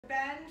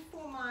band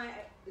for my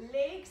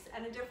legs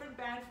and a different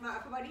band for my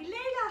upper body.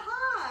 Leila,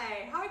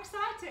 hi! How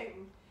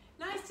exciting!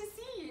 Nice to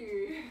see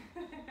you.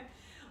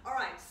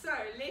 Alright, so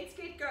let's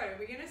get going.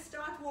 We're going to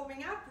start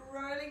warming up,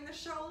 rolling the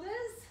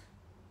shoulders.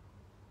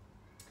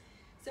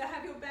 So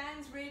have your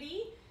bands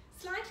ready.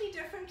 Slightly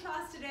different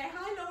class today.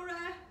 Hi Laura,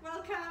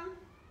 welcome.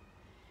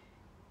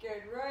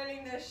 Good,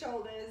 rolling those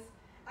shoulders.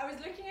 I was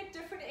looking at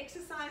different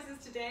exercises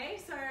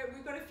today, so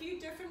we've got a few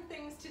different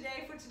things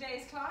today for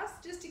today's class,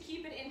 just to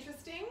keep it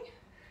interesting.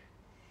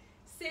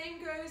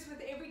 Same goes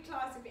with every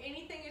class. If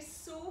anything is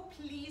sore,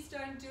 please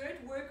don't do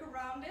it, work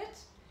around it.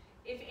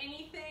 If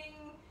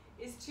anything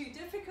is too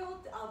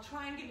difficult, I'll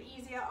try and give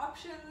easier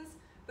options,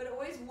 but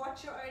always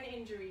watch your own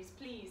injuries,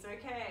 please,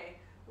 okay?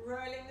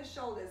 Rolling the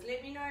shoulders.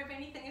 Let me know if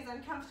anything is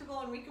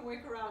uncomfortable and we can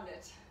work around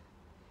it.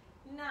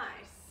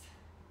 Nice.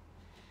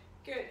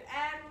 Good,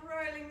 and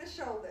rolling the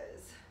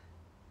shoulders.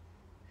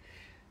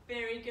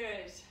 Very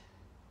good.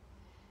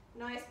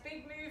 Nice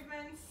big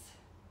movements.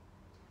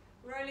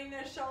 Rolling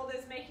those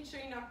shoulders, making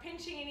sure you're not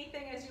pinching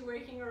anything as you're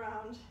working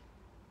around.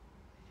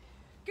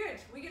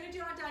 Good, we're going to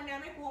do our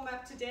dynamic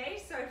warm-up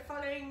today. So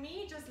following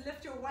me, just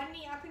lift your one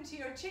knee up into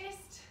your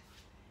chest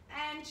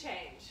and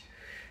change.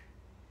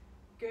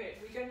 Good,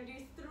 we're going to do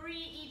 3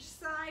 each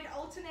side,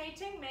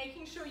 alternating,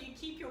 making sure you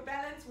keep your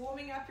balance,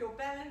 warming up your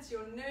balance,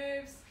 your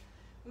nerves,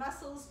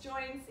 muscles,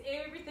 joints,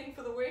 everything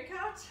for the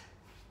workout.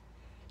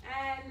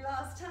 And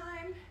last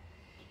time.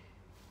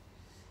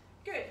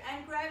 Good,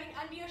 and grabbing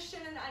under your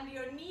shin and under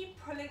your knee,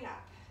 pulling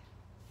up.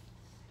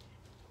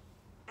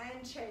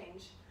 And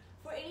change.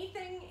 For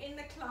anything in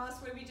the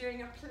class where we're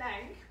doing a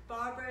plank,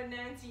 Barbara and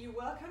Nancy, you're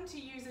welcome to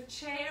use a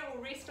chair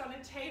or rest on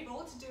a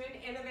table to do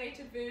an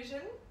elevated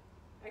version.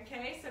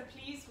 Okay, so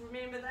please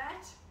remember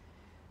that.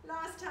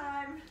 Last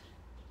time.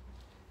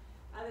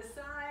 Other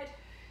side.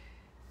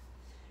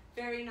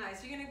 Very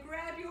nice. You're going to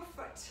grab your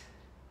foot.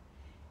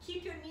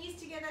 Keep your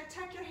knees together,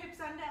 tuck your hips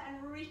under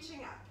and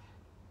reaching up.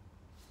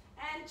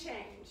 And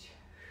change.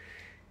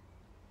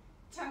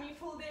 Tummy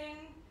pulled in.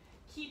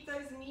 Keep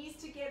those knees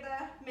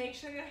together. Make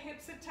sure your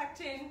hips are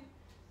tucked in.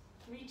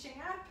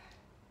 Reaching up.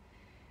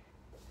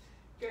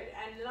 Good.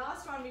 And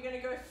last one, we're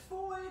going to go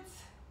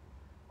forwards.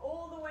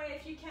 All the way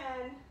if you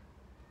can.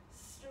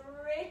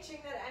 Stretching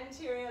that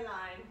anterior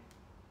line.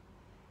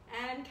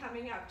 And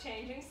coming up,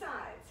 changing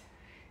sides.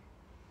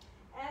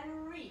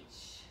 And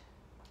reach.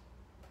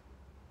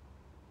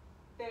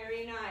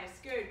 Very nice,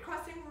 good.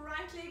 Crossing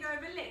right leg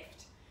over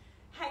left.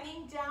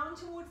 Hanging down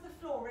towards the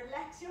floor.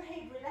 Relax your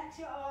head, relax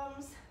your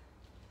arms.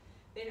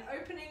 Then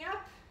opening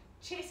up,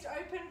 chest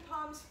open,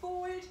 palms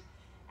forward,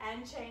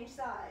 and change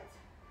sides.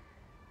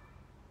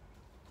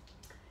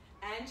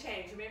 And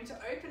change. Remember to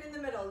open in the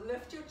middle,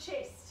 lift your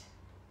chest.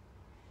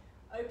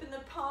 Open the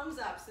palms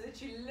up so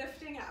that you're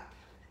lifting up.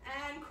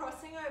 And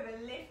crossing over,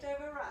 left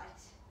over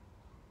right.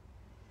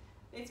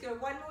 Let's go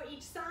one more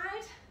each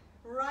side.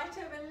 Right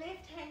over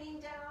left,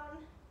 hanging down.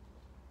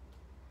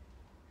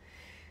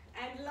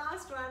 And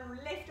last one,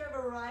 left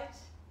over right.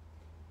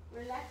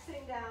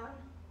 Relaxing down.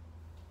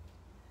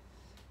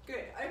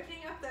 Good,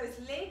 opening up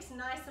those legs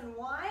nice and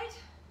wide.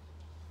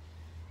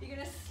 You're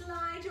going to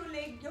slide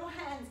your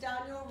hands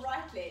down your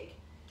right leg.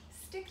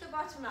 Stick the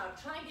bottom out.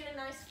 Try and get a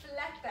nice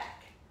flat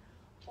back.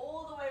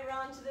 All the way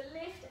around to the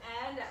left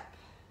and up.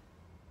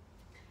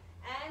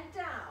 And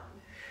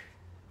down.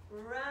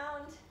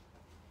 Round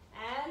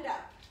and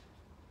up.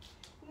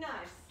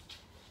 Nice.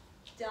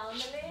 Down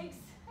the legs.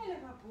 Hello,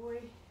 my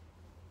boy.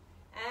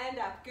 And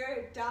up.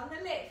 Good. Down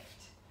the left.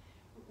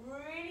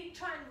 Really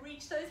try and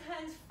reach those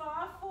hands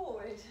far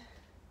forward.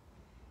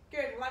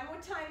 Good. One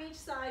more time each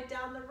side.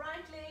 Down the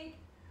right leg.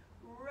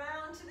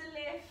 Round to the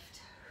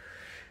left.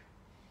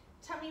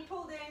 Tummy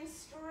pulled in.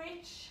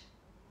 Stretch.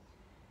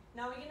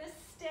 Now we're going to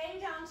stay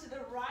down to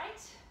the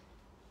right.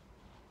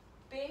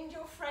 Bend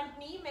your front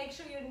knee. Make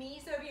sure your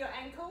knee's over your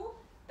ankle.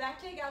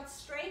 Back leg out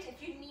straight.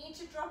 If you need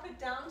to drop it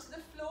down to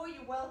the floor,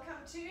 you're welcome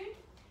to.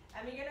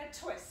 And we're going to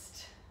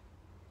twist.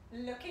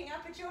 Looking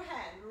up at your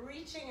hand,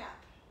 reaching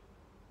up.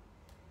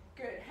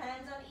 Good.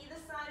 Hands on either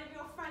side of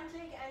your front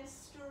leg and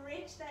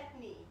stretch that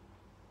knee.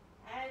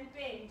 And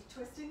bend.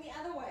 Twisting the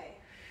other way.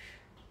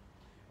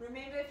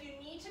 Remember, if you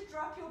need to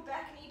drop your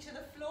back knee to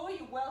the floor,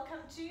 you're welcome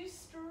to.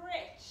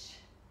 Stretch.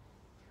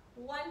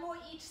 One more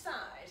each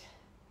side.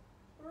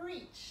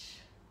 Reach.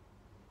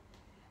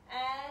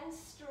 And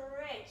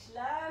stretch.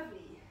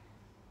 Lovely.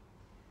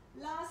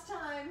 Last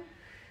time.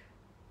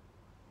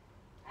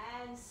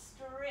 And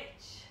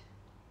stretch.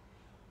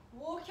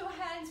 Walk your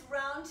hands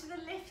round to the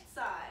left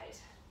side.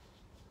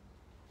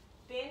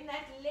 Bend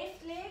that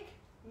left leg.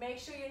 Make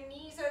sure your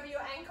knees over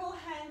your ankle,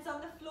 hands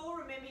on the floor.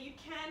 Remember, you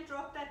can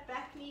drop that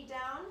back knee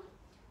down.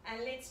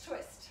 And let's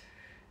twist.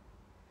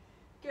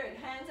 Good.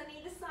 Hands on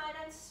either side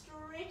and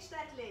stretch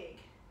that leg.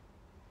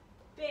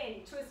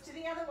 Bend. Twist to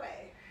the other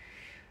way.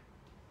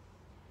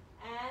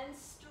 And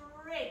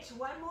stretch.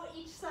 One more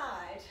each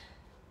side.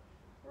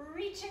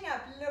 Reaching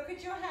up. Look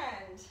at your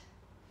hand.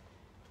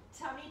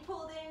 Tummy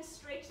pulled in.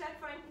 Stretch that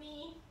front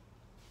knee.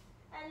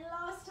 And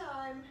last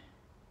time.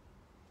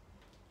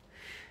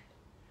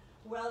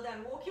 Well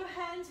done. Walk your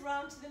hands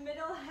round to the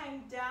middle,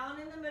 hang down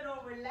in the middle,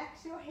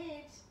 relax your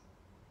head,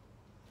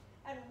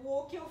 and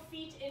walk your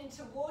feet in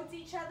towards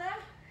each other,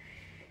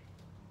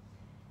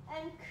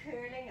 and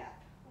curling up.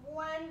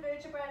 One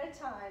vertebra at a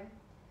time.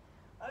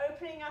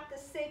 Opening up the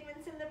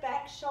segments in the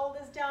back,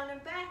 shoulders down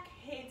and back,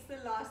 head's the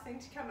last thing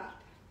to come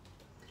up.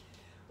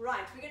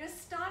 Right, we're going to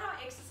start our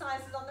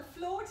exercises on the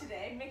floor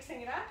today,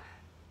 mixing it up.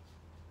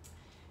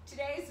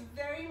 Today is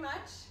very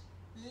much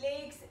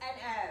legs and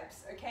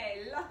abs,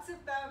 okay? Lots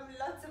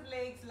of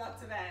legs,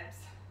 lots of abs.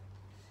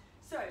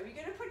 So we're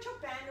going to put your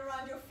band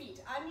around your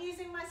feet. I'm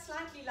using my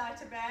slightly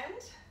lighter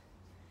band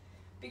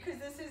because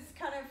this is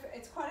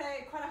it's quite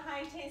a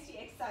high intensity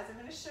exercise. I'm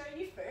going to show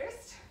you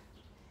first.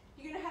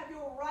 You're going to have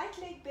your right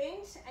leg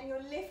bent and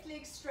your left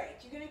leg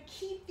straight. You're going to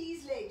keep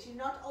these legs, you're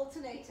not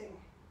alternating.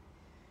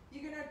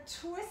 You're going to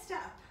twist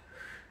up,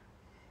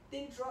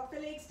 then drop the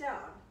legs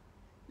down,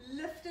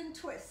 lift and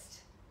twist.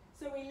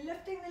 So we're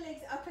lifting the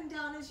legs up and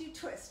down as you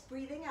twist,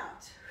 breathing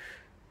out.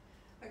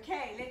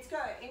 Okay, let's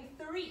go. In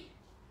 3,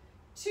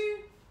 2,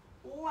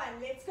 1,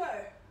 let's go.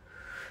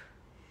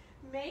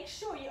 Make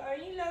sure you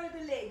only lower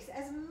the legs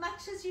as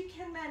much as you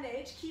can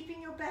manage,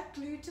 keeping your back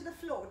glued to the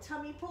floor,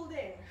 tummy pulled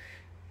in.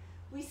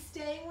 We're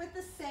staying with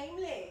the same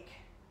leg.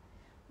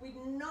 We're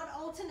not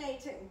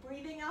alternating,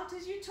 breathing out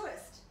as you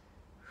twist.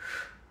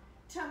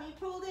 Tummy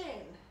pulled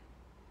in.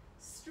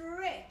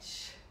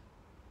 Stretch.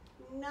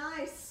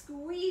 Nice,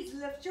 squeeze,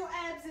 lift your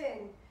abs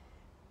in.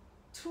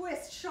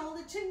 Twist,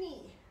 shoulder to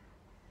knee.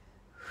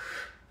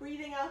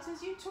 Breathing out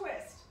as you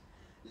twist.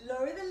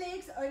 Lower the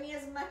legs only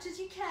as much as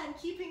you can,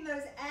 keeping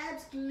those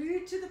abs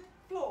glued to the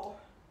floor.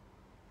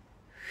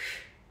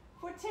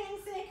 For 10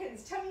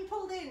 seconds, tummy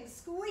pulled in,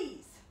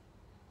 squeeze.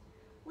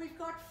 We've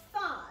got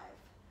 5,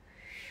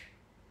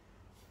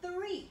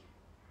 3,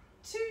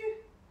 2,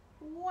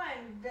 1.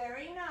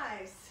 Very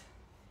nice.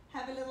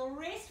 Have a little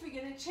rest. We're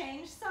going to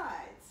change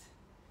sides.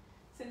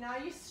 So now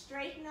you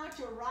straighten out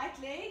your right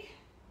leg,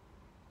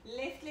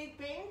 left leg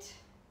bent,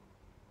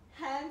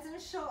 hands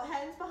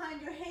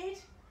behind your head,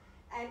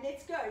 and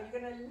let's go.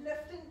 You're going to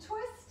lift and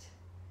twist,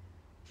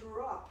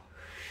 drop,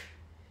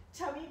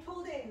 tummy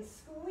pulled in,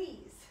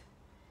 squeeze.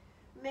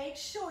 Make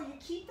sure you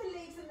keep the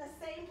legs in the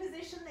same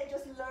position, they're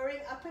just lowering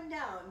up and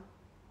down.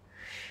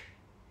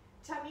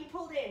 Tummy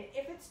pulled in.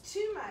 If it's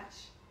too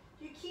much,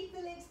 you keep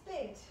the legs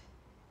bent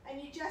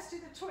and you just do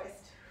the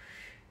twist.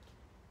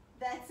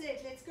 That's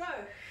it, let's go.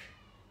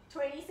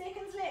 20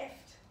 seconds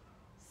left.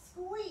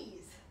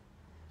 Squeeze.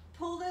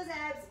 Pull those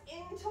abs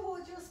in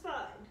towards your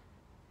spine.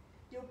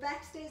 Your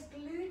back stays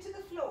glued to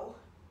the floor.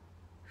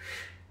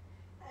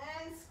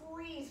 And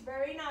squeeze,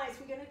 very nice.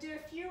 We're going to do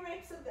a few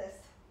reps of this.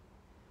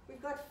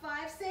 We've got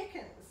 5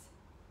 seconds.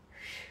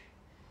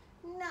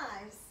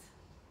 Nice.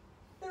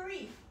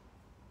 3,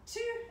 2,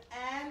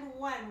 and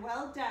 1.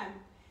 Well done.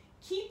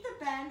 Keep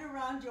the band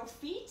around your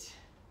feet.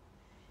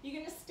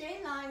 You're going to stay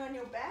lying on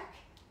your back.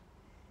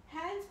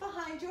 Hands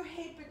behind your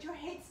head, but your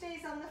head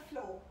stays on the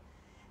floor.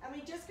 And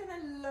we're just going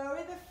to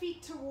lower the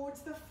feet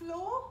towards the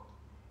floor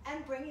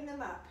and bringing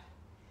them up.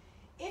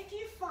 If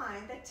you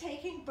find that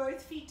taking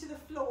both feet to the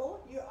floor,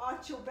 you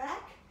arch your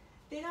back,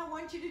 then I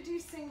want you to do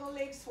single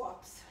leg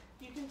swaps.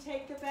 You can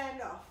take the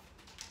band off.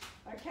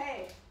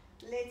 Okay,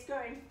 let's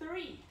go in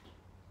 3,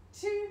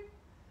 2,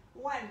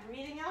 1.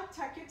 Breathing out,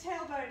 tuck your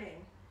tailbone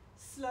in.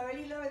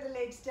 Slowly lower the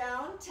legs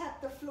down,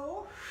 tap the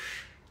floor.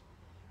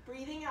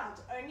 Breathing out,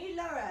 only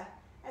lower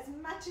as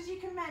much as you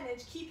can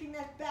manage, keeping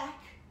that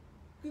back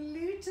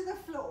glued to the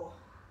floor.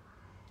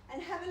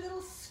 And have a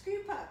little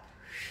scoop up.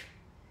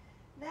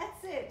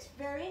 That's it,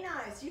 very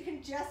nice. You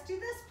can just do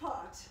this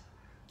part.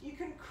 You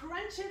can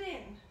crunch it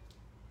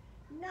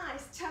in.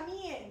 Nice,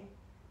 tummy in.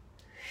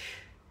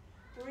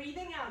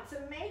 Breathing out, so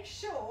make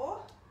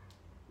sure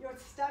your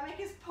stomach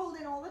is pulled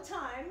in all the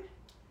time.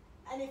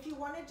 And if you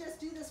want to just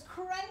do this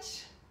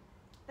crunch,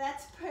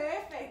 that's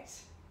perfect.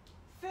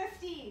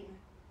 15.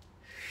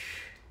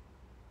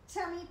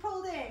 Tummy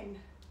pulled in.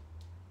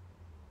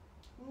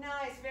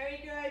 Nice,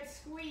 very good.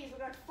 Squeeze, we've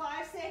got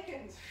 5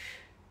 seconds.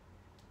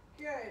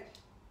 Good.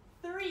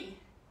 3,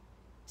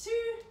 2,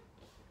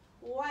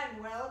 1.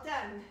 Well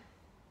done.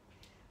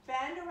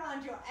 Band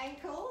around your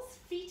ankles,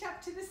 feet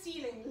up to the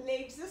ceiling,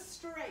 legs are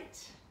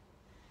straight.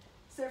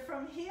 So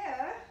from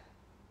here,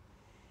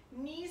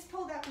 knees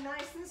pulled up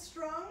nice and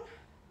strong.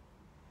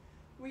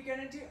 We're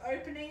going to do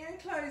opening and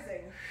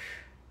closing.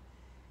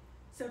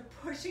 So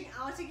pushing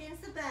out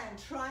against the band,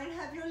 try and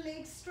have your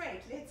legs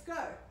straight. Let's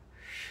go.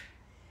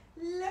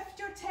 Lift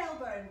your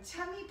tailbone,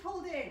 tummy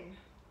pulled in.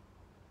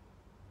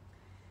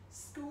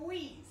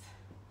 Squeeze.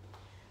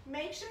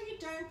 Make sure you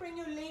don't bring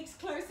your legs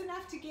close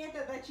enough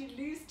together that you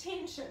lose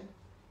tension.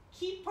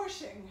 Keep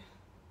pushing.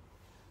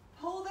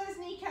 Pull those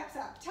kneecaps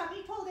up,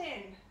 tummy pulled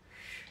in.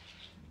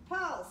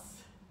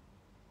 Pulse.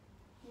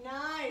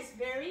 Nice,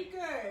 very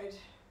good.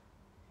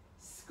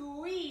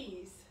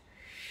 Squeeze.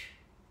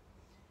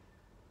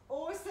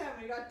 Awesome,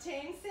 we got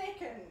 10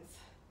 seconds.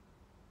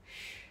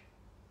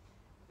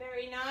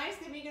 Very nice,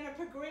 then we're going to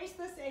progress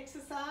this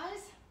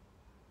exercise.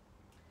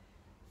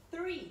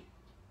 3,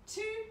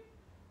 2,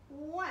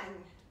 1.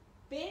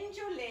 Bend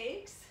your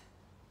legs,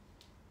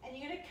 and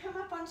you're going to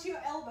come up onto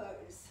your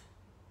elbows.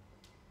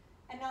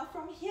 And now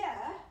from here,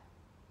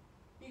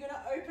 you're going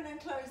to open and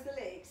close the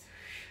legs.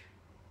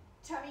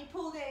 Tummy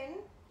pulled in,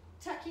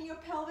 tucking your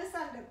pelvis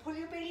under. Pull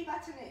your belly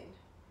button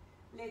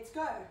in. Let's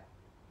go.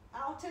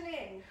 Out and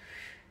in.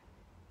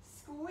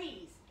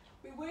 Squeeze.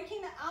 We're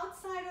working the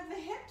outside of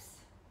the hips.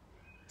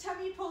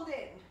 Tummy pulled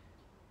in.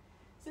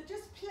 So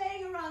just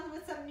playing around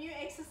with some new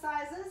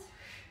exercises.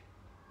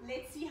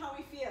 Let's see how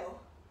we feel.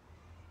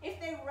 If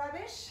they're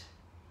rubbish,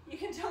 you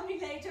can tell me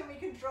later and we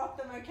can drop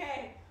them,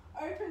 okay?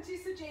 Open to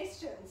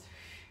suggestions.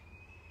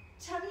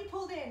 Tummy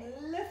pulled in.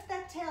 Lift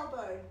that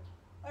tailbone.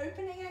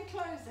 Opening and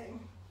closing.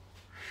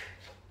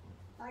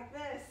 Like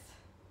this.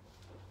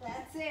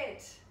 That's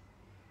it.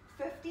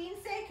 15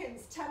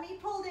 seconds. Tummy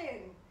pulled in.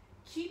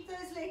 Keep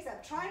those legs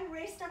up. Try and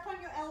rest up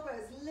on your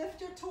elbows.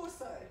 Lift your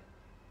torso.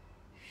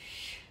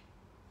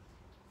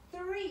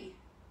 3,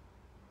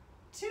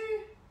 2,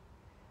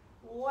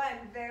 1.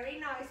 Very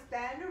nice.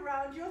 Band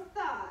around your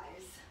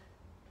thighs.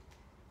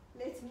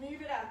 Let's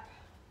move it up.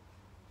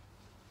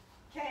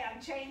 Okay,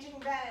 I'm changing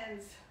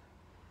bands.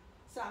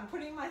 So I'm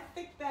putting my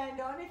thick band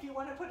on. If you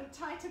want to put a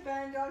tighter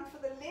band on for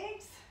the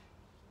legs.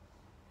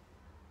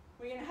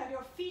 We're going to have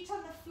your feet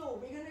on the floor.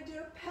 We're going to do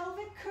a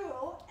pelvic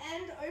curl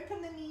and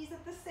open the knees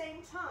at the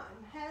same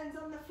time. Hands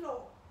on the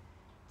floor.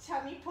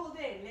 Tummy pulled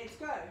in. Let's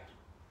go.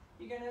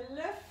 You're going to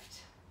lift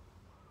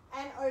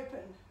and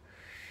open.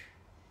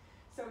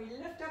 So we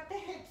lift up the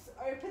hips,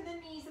 open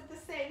the knees at the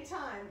same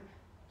time.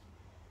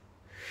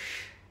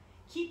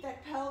 Keep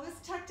that pelvis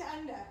tucked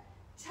under.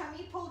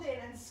 Tummy pulled in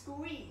and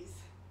squeeze.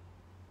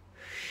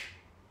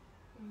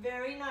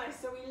 Very nice.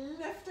 So we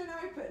lift and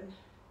open.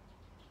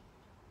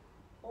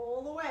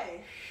 All the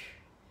way.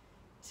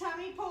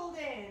 Tummy pulled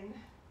in.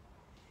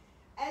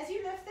 As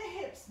you lift the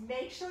hips,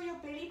 make sure your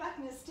belly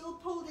button is still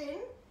pulled in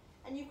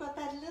and you've got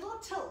that little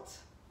tilt.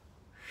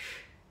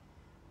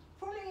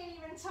 Pulling it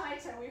even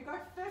tighter. We've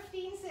got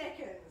 15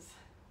 seconds.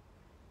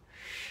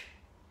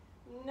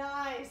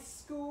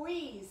 Nice.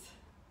 Squeeze.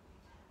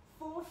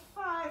 For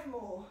 5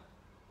 more.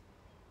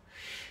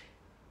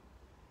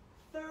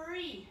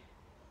 3,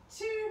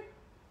 2,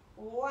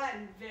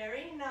 1.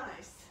 Very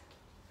nice.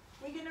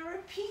 We're going to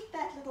repeat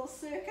that little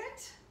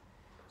circuit.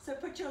 So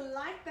put your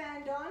light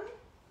band on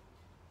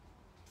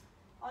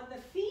the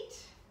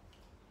feet.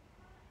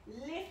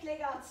 Left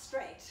leg out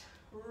straight.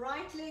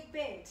 Right leg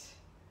bent.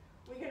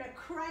 We're going to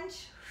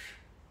crunch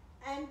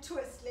and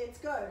twist. Let's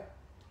go.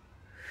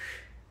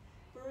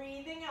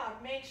 Breathing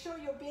out. Make sure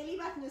your belly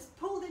button is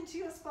pulled into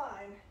your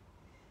spine.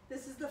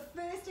 This is the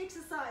first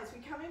exercise.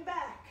 We're coming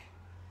back.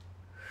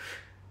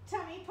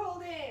 Tummy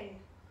pulled in.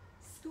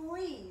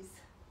 Squeeze.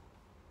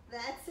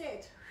 That's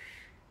it.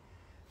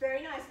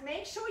 Very nice.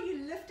 Make sure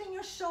you're lifting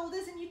your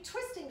shoulders and you're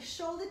twisting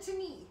shoulder to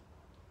knee.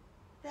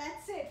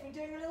 That's it. We're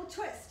doing a little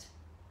twist.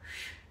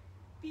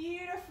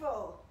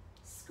 Beautiful.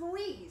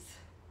 Squeeze.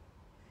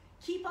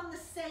 Keep on the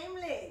same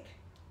leg.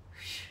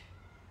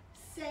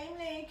 Same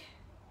leg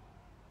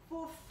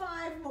for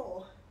 5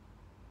 more.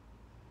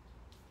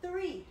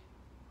 3,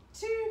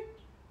 2,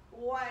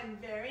 1.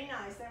 Very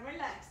nice. And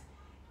relax.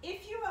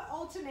 If you are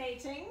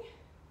alternating,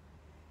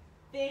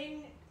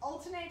 then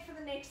alternate for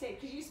the next set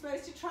because you're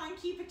supposed to try and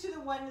keep it to the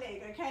one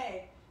leg,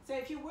 okay? So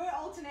if you were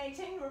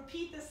alternating,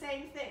 repeat the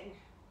same thing.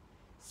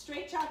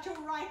 Stretch out your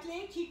right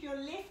leg, keep your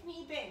left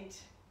knee bent.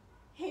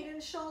 Head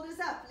and shoulders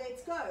up,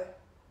 let's go.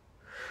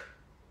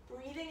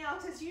 Breathing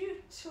out as you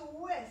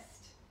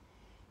twist.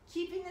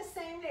 Keeping the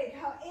same leg.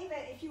 However,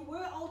 if you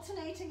were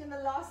alternating in the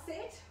last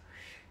set,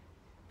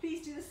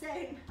 please do the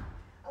same.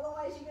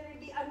 Otherwise you're going to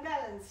be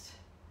unbalanced.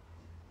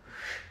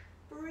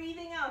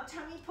 Breathing out,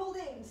 tummy pulled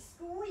in,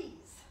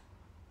 squeeze.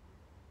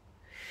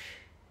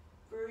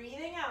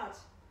 Breathing out.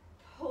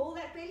 Pull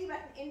that belly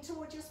button in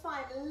towards your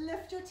spine.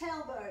 Lift your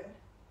tailbone.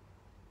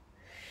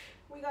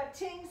 We got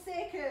 10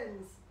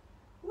 seconds.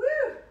 Woo!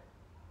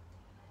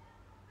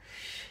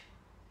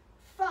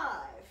 5,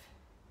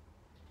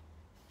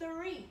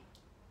 3,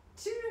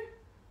 2,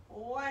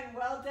 1.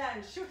 Well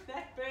done. Shook,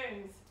 that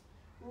burns.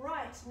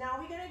 Right, now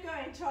we're going to go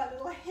into our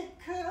little hip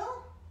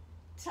curl.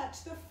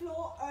 Touch the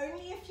floor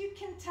only if you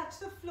can touch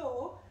the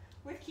floor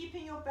with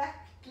keeping your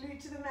back glued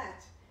to the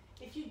mat.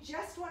 If you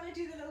just want to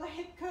do the little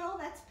hip curl,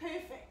 that's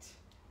perfect.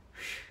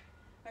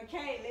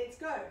 Okay, let's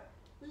go.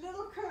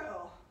 Little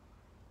curl.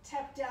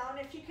 Tap down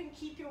if you can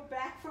keep your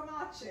back from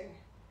arching.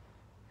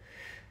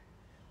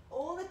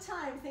 All the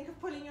time, think of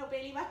pulling your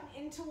belly button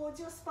in towards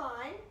your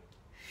spine.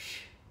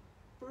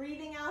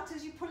 Breathing out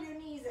as you pull your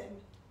knees in.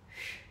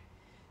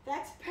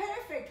 That's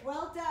perfect.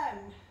 Well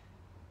done.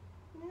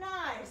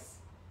 Nice.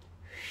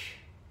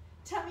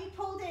 Tummy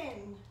pulled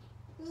in.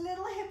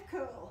 Little hip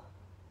curl.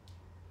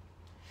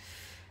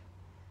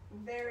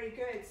 Very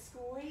good.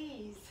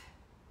 Squeeze.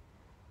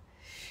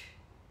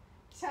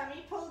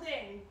 Tummy pulled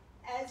in.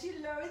 As you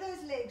lower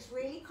those legs,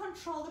 really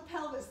control the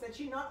pelvis that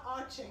you're not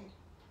arching.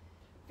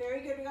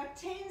 Very good. We got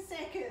 10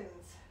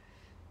 seconds.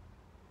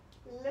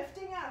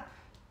 Lifting up.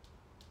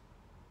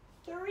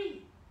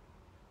 3,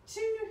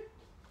 2,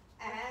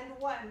 And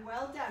 1.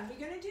 Well done.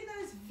 We're going to do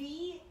those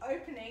V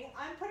opening.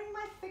 I'm putting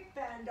my thick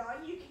band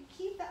on. You can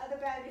keep the other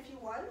band if you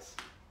want.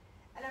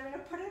 And I'm going to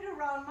put it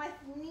around my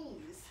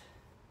knees.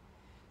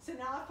 So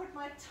now I put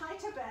my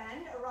tighter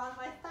band around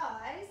my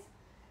thighs.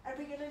 And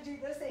we're going to do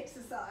this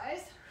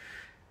exercise.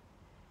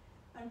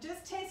 I'm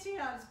just testing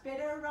out. It's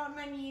better around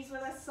my knees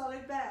with a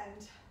solid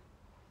band.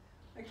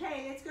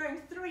 Okay, let's go in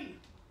 3,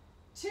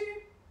 2,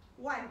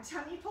 1.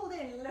 Tummy pulled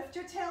in. Lift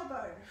your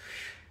tailbone.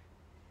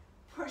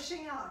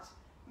 Pushing out.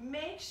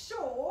 Make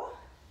sure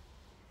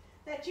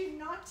that you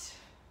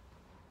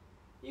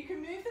can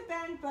move the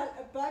band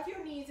above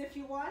your knees if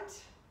you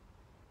want.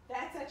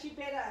 That's actually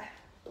better.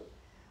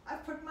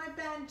 I've put my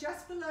band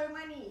just below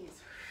my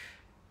knees.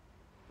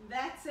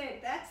 That's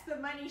it. That's the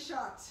money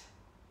shot.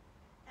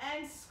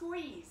 And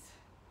squeeze.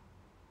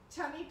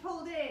 Tummy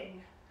pulled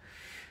in.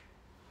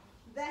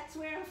 That's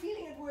where I'm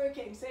feeling it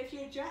working. So if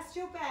you adjust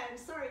your band,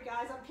 sorry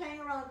guys, I'm playing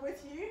around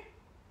with you.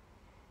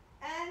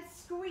 And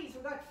squeeze.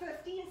 We've got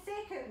 15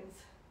 seconds.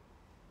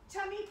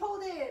 Tummy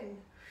pulled in.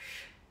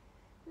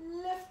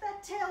 Lift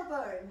that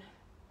tailbone.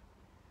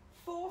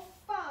 4,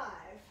 5.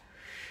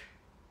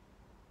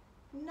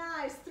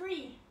 Nice.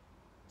 3,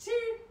 2,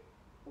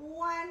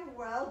 1.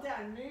 Well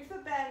done. Move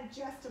the band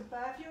just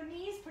above your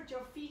knees. Put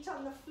your feet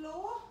on the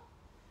floor.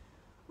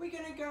 We're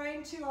going to go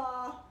into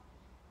our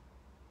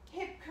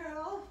hip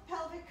curl,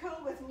 pelvic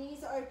curl with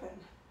knees open.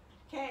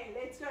 Okay,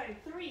 let's go.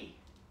 3,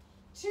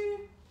 2,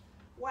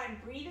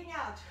 1. Breathing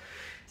out.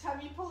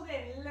 Tummy pulled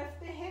in. Lift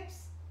the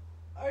hips.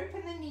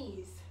 Open the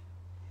knees.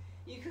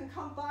 You can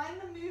combine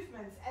the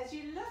movements as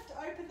you lift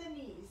open the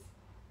knees.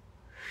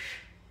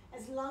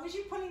 As long as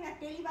you're pulling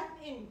that belly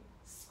button in,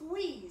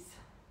 squeeze.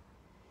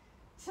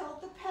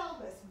 Tilt the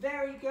pelvis.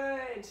 Very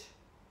good.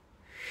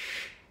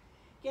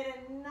 Get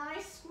a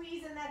nice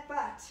squeeze in that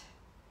butt.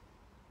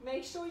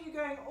 Make sure you're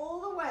going all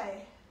the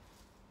way.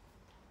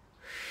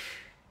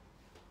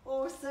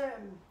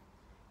 Awesome.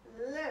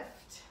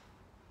 Lift.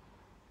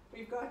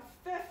 We've got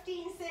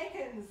 15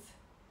 seconds.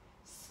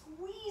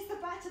 Squeeze the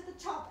butt at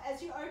the top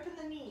as you open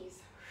the knees.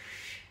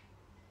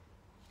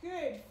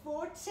 Good.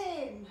 4,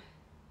 10.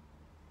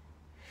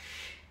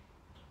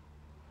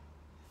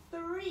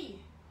 3,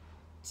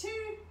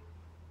 2,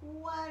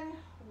 1.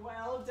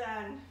 Well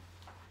done.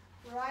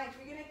 Right,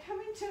 we're going to come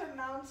into a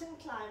mountain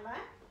climber.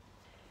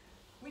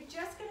 We're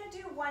just going to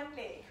do one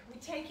leg. We're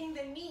taking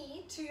the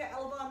knee to your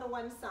elbow on the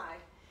one side.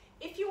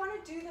 If you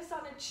want to do this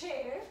on a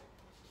chair,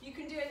 you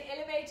can do an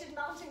elevated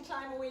mountain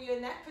climber where you're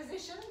in that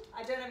position.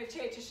 I don't have a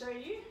chair to show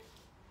you.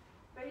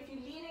 But if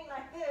you're leaning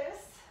like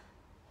this,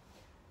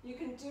 you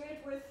can do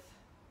it with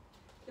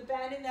the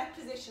band in that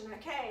position.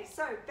 Okay,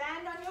 so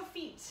band on your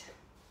feet.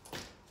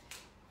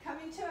 Come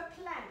into a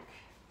plank.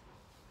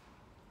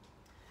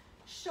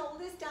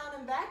 Shoulders down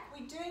and back.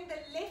 We're doing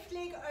the left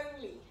leg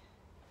only.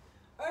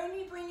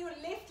 Only bring your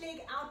left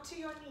leg out to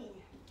your knee.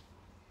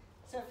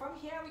 So from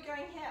here, we're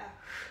going here.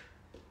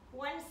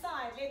 One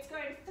side. Let's go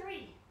in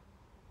 3,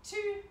 2,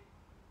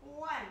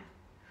 1.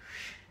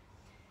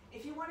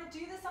 If you want to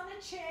do this on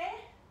a chair,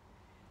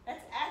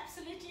 that's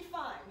absolutely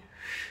fine.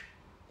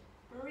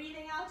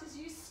 Breathing out as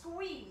you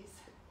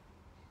squeeze.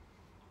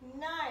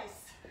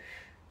 Nice.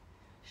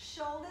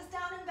 Shoulders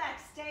down and back.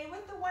 Stay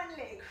with the one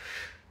leg.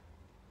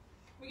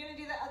 We're going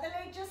to do the other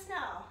leg just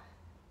now.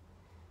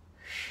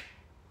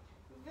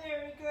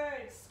 Very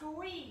good.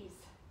 Squeeze.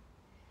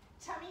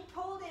 Tummy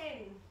pulled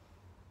in.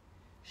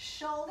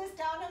 Shoulders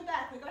down and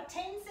back. We've got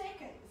 10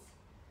 seconds.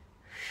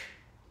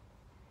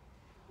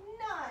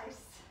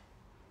 Nice.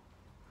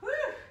 Woo.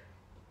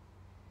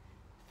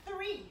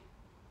 3,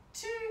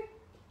 2,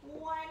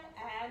 1,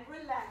 and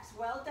relax.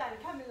 Well done.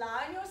 Come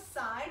lie on your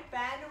side.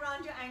 Band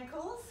around your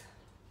ankles.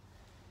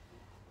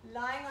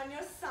 Lying on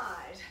your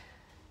side.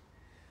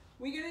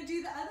 We're going to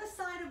do the other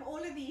side of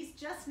all of these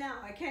just now,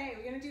 okay?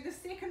 We're going to do the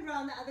second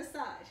round the other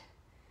side.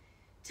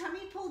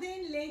 Tummy pulled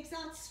in, legs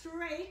out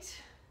straight.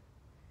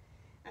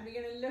 And we're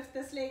going to lift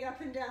this leg up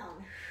and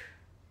down.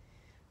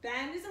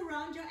 Band is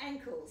around your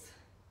ankles.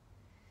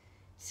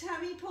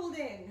 Tummy pulled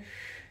in.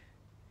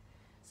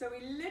 So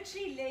we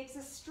literally, legs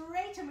are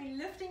straight and we're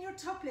lifting your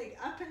top leg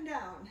up and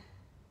down.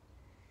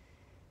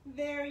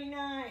 Very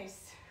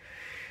nice.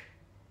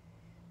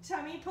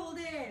 Tummy pulled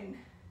in.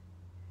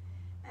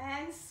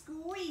 And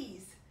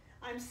squeeze.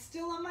 I'm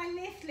still on my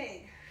left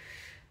leg.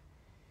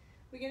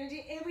 We're going to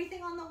do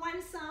everything on the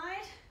one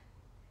side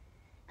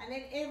and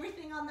then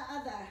everything on the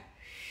other.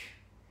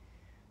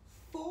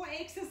 4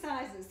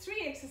 exercises,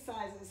 3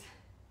 exercises.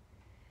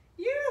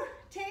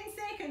 10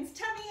 seconds,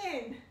 tummy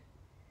in.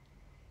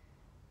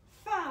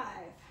 5,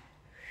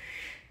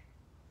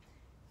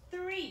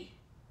 3,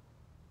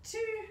 2,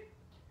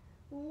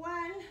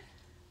 1.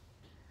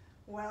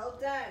 Well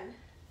done.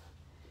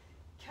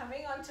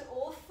 Coming onto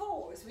all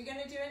fours, we're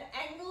going to do an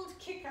angled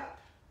kick up.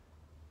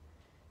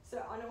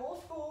 So on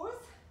all fours,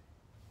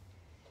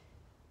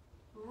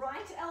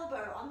 right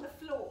elbow on the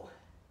floor,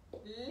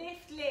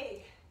 left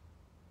leg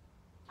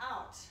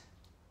out.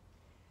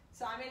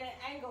 So I'm in an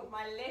angle,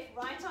 my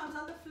right arm's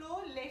on the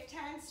floor, left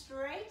hand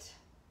straight.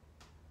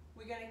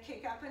 We're going to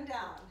kick up and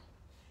down.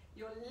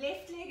 Your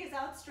left leg is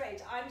out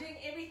straight. I'm doing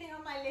everything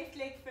on my left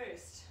leg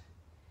first.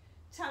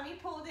 Tummy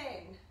pulled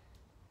in.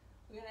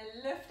 We're going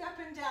to lift up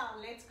and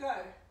down. Let's go.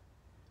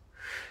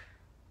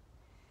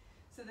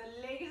 So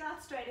the leg is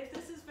out straight. If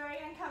this is very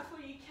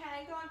uncomfortable, you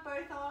can go on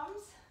both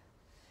arms.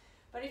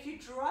 But if you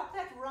drop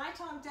that right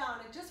arm down,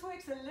 it just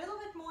works a little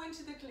bit more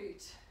into the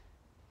glute.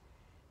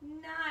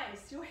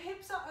 Nice. Your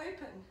hips are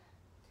open.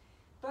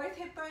 Both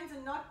hip bones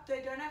are not,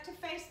 they don't have to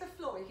face the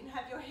floor. You can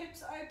have your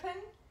hips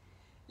open.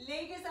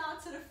 Leg is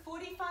out sort of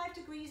 45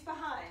 degrees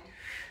behind.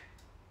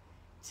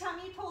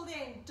 Tummy pulled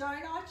in.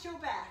 Don't arch your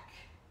back.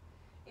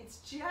 It's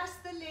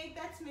just the leg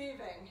that's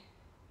moving.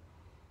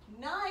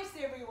 Nice,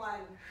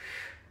 everyone.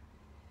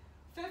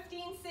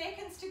 15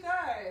 seconds to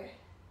go.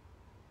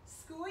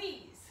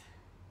 Squeeze.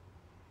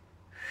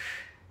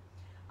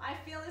 I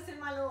feel this in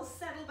my little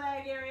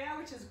saddlebag area,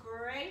 which is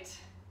great.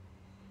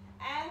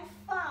 And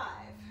 5,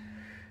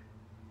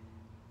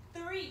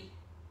 3,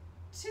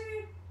 2,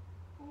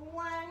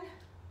 1.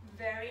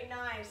 Very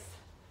nice.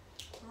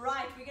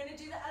 Right, we're going to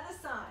do the other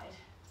side.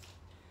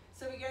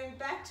 So we're going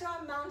back to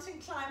our mountain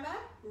climber.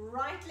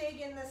 Right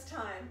leg in this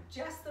time,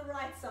 just the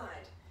right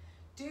side.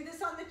 Do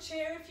this on the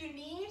chair if you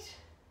need.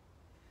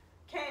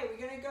 Okay,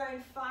 we're going to go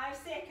in 5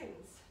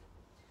 seconds.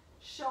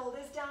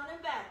 Shoulders down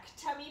and back,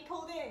 tummy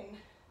pulled in.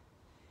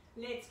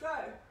 Let's go.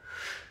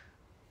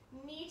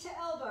 Knee to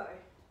elbow.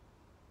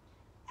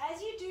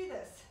 As you do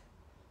this,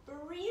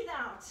 breathe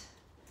out.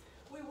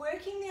 We're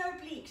working the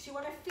obliques. You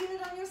want to feel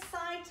it on your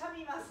side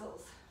tummy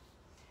muscles.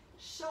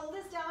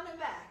 Shoulders down and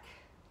back.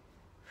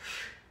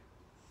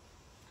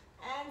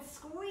 And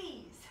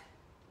squeeze.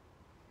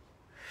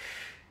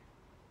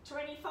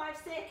 25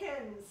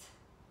 seconds.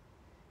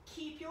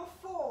 Keep your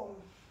form.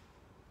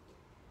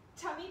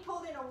 Tummy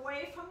pulled in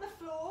away from the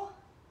floor.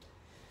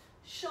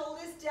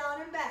 Shoulders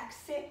down and back.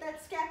 Set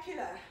that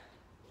scapula.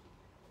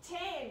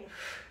 10.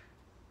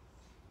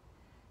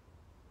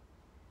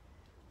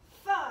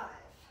 5.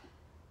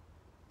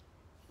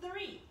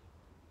 3,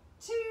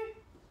 2,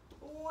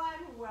 1.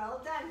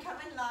 Well done. Come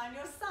and lie on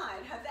your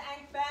side. Have the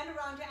band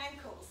around your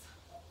ankles.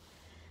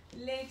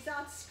 Legs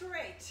out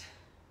straight.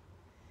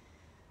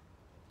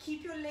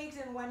 Keep your legs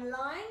in one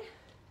line.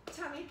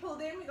 Tummy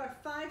pulled in. We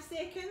got 5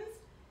 seconds.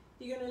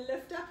 You're going to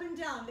lift up and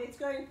down. Let's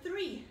go in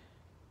 3,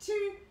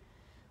 2,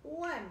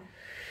 1.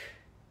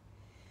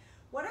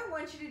 What I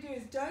want you to do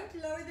is don't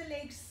lower the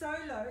legs so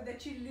low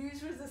that you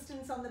lose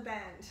resistance on the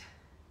band.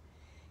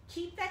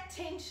 Keep that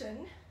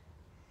tension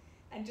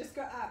and just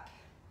go up.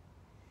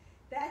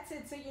 That's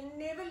it. So you're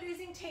never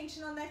losing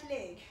tension on that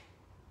leg.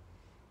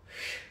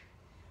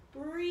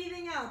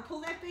 Breathing out.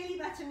 Pull that belly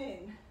button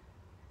in.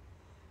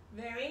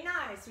 Very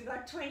nice. We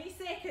got 20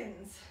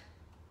 seconds.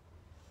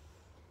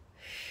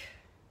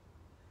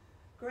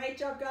 Great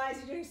job, guys.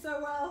 You're doing so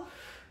well.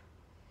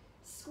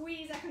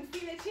 Squeeze. I can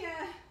feel it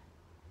here.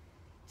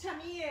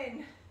 Tummy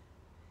in.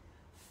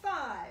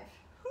 5,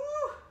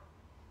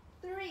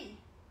 3,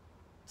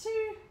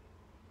 2,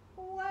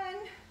 1.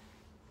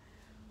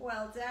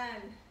 Well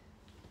done.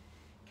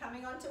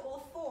 Coming onto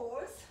all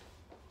fours.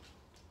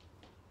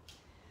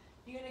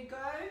 You're going to go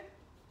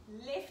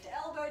left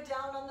elbow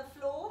down on the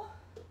floor,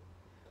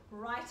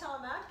 right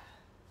arm up,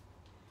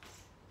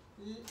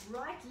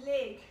 right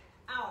leg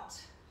out.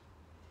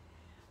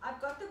 I've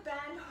got the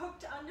band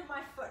hooked under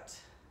my foot.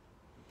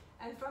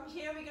 And from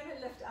here we're going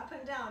to lift up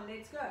and down.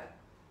 Let's go.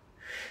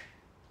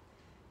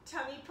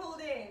 Tummy pulled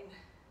in.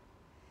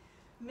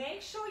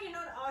 Make sure you're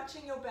not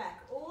arching your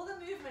back. All the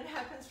movement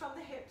happens from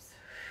the hips.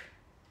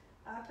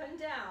 Up and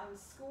down,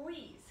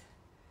 squeeze.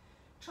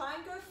 Try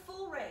and go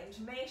full range.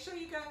 Make sure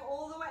you're going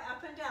all the way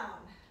up and down.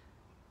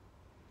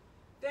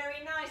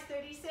 Very nice,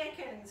 30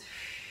 seconds.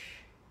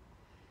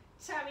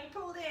 Tummy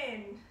pulled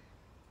in.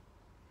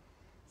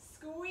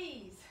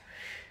 Squeeze.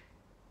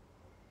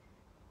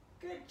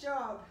 Good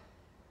job.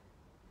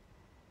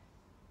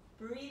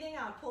 Breathing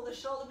out. Pull the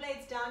shoulder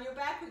blades down your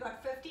back. We've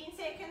got 15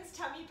 seconds.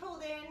 Tummy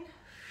pulled in.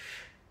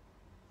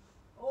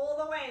 All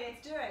the way.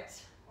 Let's do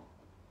it.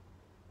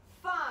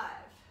 5,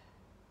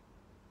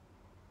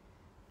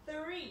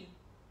 3,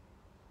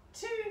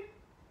 2,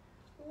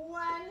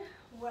 1.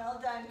 Well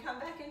done. Come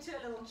back into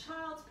a little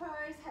child's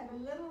pose. Have a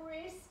little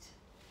rest.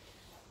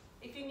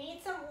 If you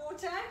need some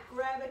water,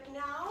 grab it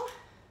now.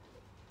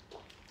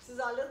 This is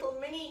our little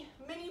mini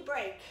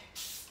break.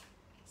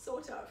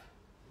 Sort of.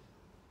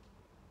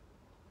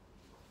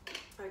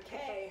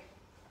 Okay.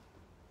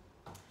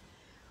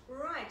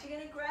 Right, you're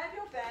going to grab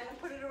your band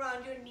and put it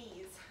around your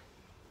knees.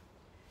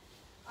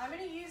 I'm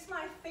going to use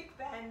my thick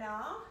band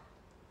now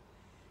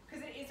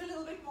because it is a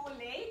little bit more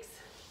legs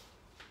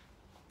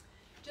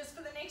just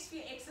for the next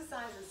few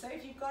exercises. So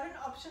if you've got an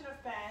option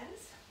of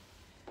bands,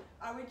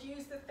 I would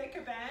use the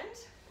thicker band.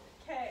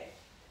 Okay,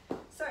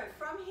 so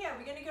from here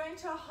we're going to go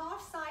into a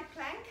half side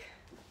plank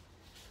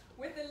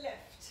with a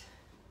lift.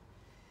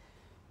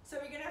 So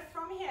we're going to,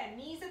 from here,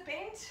 knees are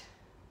bent,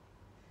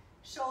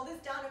 shoulders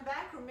down and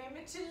back. Remember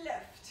to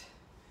lift.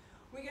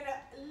 We're going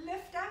to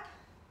lift up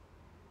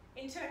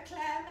into a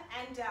clam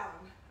and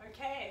down.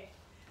 Okay,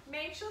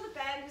 Make sure the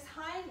band is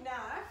high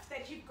enough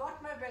that you've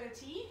got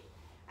mobility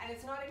and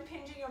it's not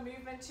impinging your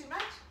movement too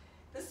much.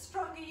 The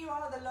stronger you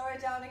are, the lower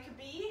down it can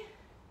be.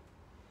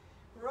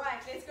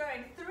 Right, let's go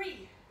in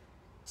 3,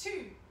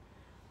 2,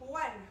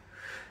 1.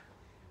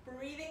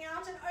 Breathing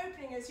out and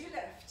opening as you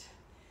lift.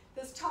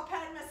 This top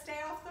hand must stay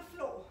off the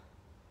floor.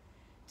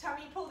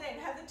 Tummy pulled in.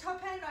 Have the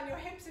top hand on your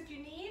hips if you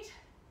need.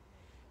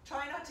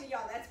 Try not to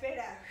yaw, that's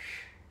better.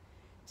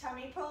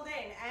 Tummy pulled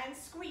in and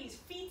squeeze.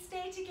 Feet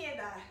stay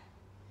together.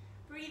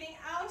 Breathing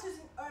out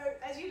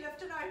as you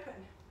lift and open.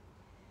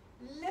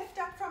 Lift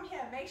up from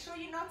here. Make sure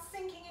you're not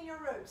sinking in your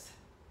ribs.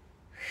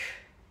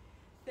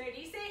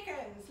 30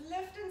 seconds.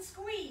 Lift and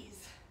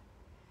squeeze.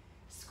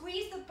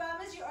 Squeeze the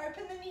bum as you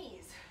open the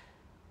knees.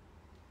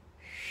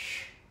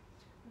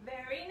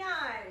 Very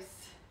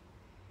nice.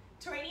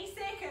 20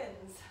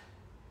 seconds.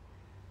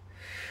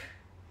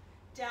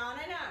 Down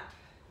and up.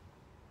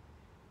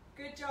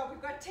 Good job.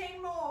 We've got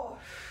 10 more.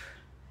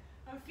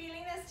 I'm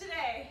feeling this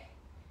today.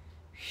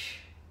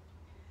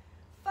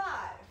 5,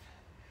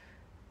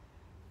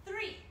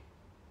 3,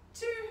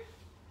 2,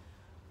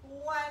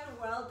 1.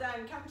 Well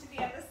done. Come to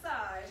the other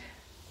side.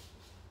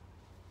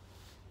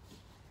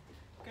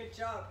 Good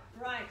job.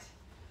 Right.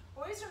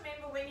 Always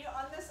remember when you're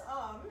on this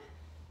arm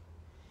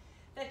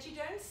that you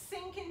don't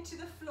sink into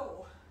the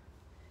floor.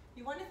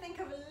 You want to think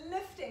of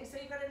lifting, so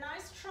you've got a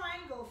nice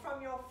triangle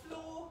from your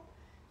floor,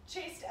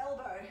 chest,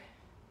 elbow,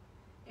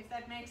 if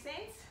that makes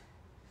sense.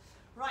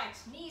 Right,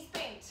 knees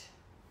bent,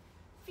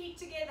 feet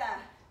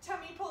together,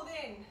 tummy pulled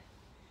in.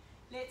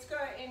 Let's go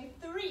in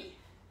 3,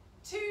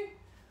 2,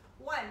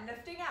 1,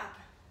 lifting up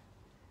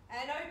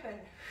and open.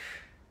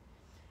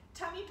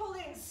 Tummy pulled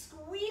in,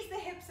 squeeze the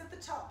hips at the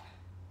top.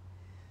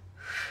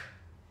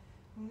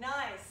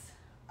 Nice,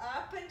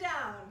 up and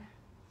down.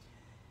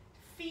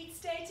 Feet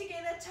stay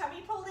together,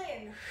 tummy pulled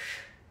in.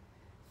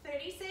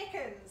 30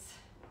 seconds.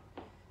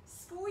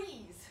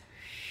 Squeeze.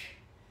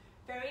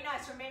 Very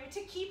nice. Remember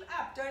to keep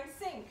up, don't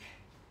sink.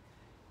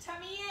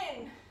 Tummy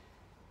in.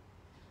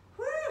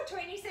 Woo,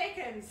 20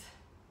 seconds.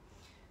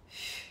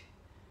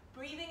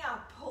 Breathing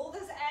out, pull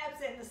those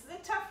abs in. This is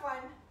a tough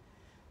one.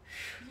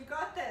 You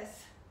got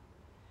this.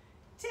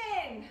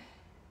 10.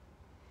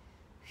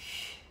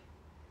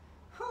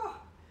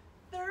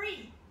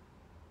 3,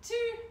 2,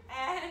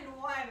 and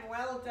 1.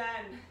 Well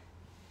done.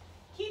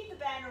 Keep the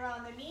band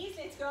around the knees.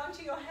 Let's go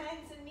onto your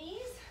hands and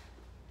knees.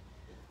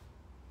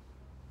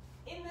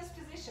 In this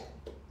position,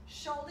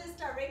 shoulders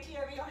directly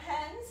over your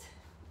hands,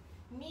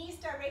 knees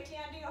directly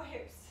under your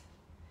hips.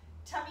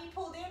 Tummy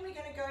pulled in. We're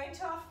going to go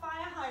into our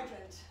fire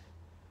hydrant.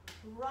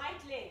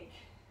 Right leg.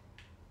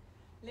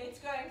 Let's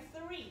go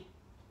in 3,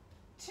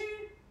 2,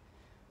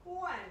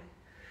 1.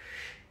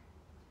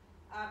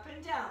 Up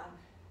and down.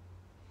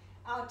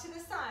 Out to the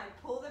side.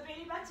 Pull the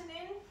belly button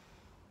in.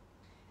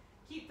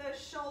 Keep those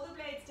shoulder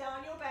blades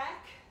down your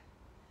back.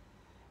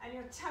 And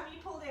your tummy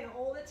pulled in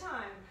all the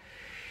time.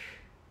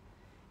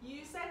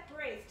 Use that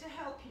breath to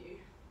help you.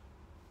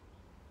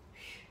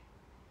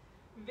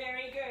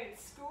 Very good.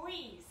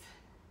 Squeeze.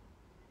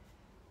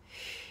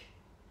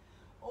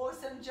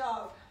 Awesome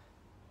job.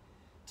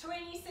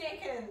 20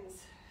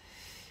 seconds.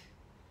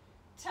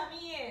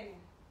 Tummy in.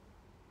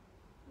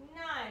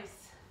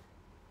 Nice.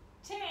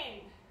 10.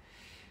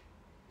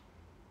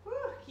 Woo,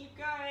 keep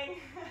going.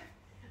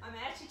 I'm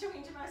actually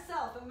talking to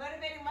myself. I'm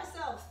motivating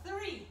myself.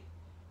 3,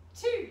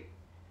 2,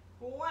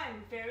 1.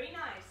 Very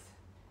nice.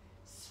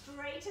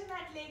 Straighten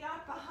that leg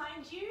out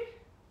behind you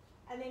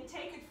and then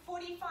take it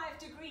 45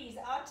 degrees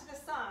out to the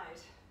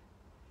side.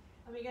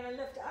 And we're going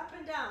to lift up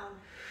and down.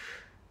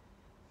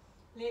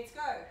 Let's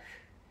go.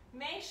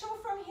 Make sure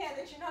from here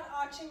that you're not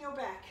arching your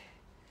back.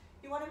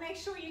 You want to make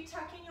sure you're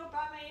tucking your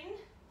bum in,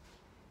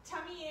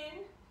 tummy in,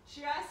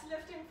 just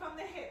lifting from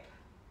the hip.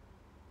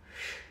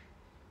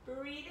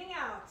 Breathing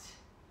out.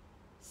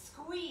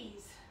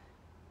 Squeeze.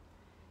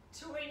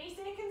 20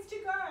 seconds to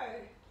go.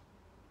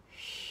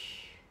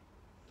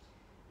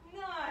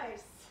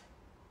 Nice.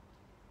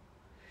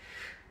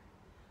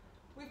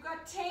 We've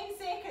got 10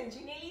 seconds.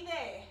 You're nearly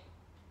there.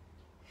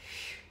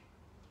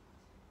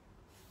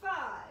 5,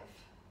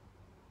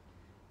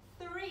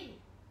 3,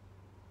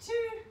 2,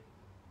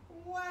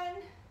 1.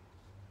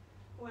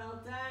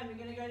 Well done. We're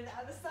going to go to the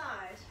other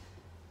side.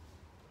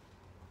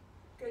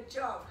 Good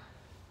job.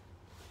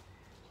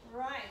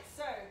 Right,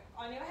 so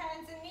on your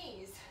hands and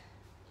knees.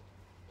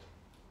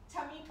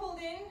 Tummy pulled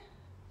in.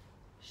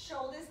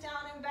 Shoulders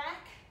down and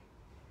back.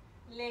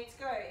 Let's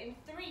go in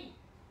 3,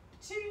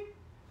 2,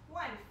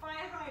 1.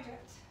 Fire hydrant.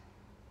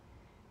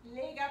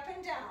 Leg up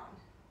and down.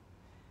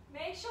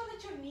 Make sure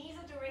that your knees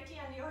are directly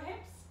under your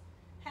hips.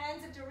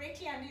 Hands are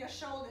directly under your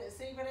shoulders.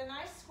 So you've got a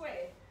nice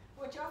square.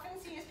 What you often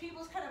see is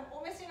people's kind of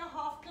almost in a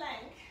half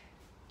plank.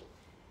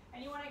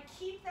 And you want to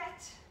keep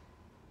that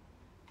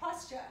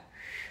posture.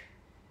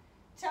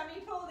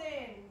 Tummy pulled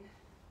in.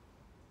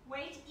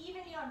 Weight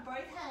evenly on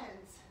both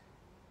hands.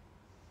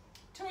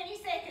 20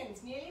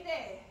 seconds, nearly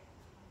there.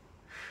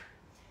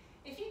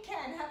 If you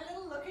can, have a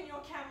little look in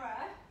your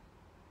camera.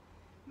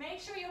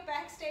 Make sure your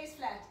back stays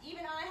flat.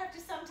 Even I have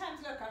to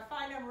sometimes look. I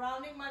find I'm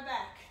rounding my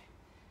back.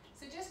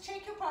 So just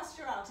check your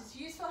posture out. It's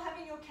useful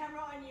having your camera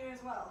on you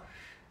as well.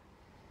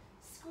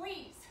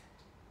 Squeeze.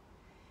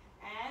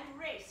 And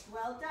rest.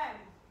 Well done.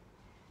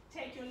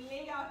 Take your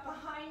leg out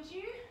behind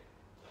you.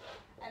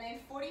 And then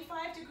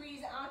 45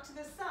 degrees out to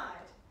the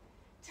side.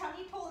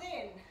 Tummy pulled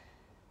in.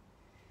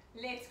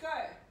 Let's go.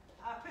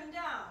 Up and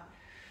down.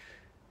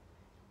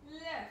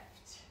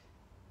 Lift.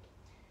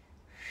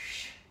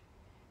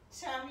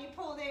 Tummy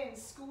pulled in.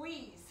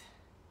 Squeeze.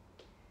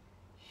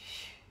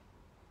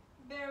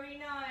 Very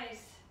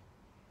nice.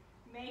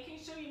 Making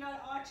sure you're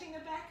not arching the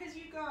back as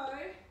you go.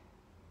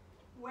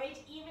 Weight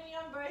evenly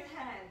on both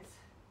hands.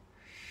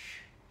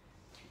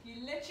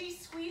 You're literally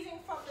squeezing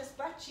from this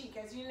butt cheek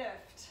as you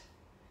lift.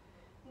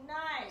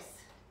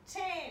 Nice.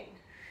 10.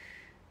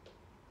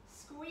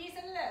 Squeeze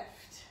and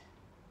lift.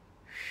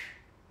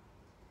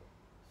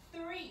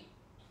 3,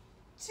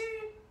 2,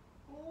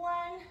 1.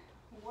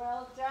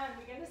 Well done.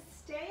 We're going to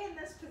stay in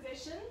this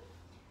position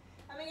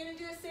and we're going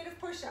to do a set of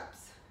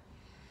push-ups.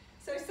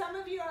 So some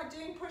of you are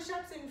doing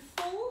push-ups in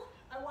full.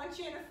 I want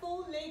you in a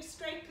full leg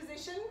straight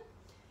position.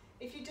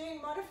 If you're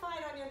doing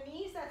modified on your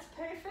knees, that's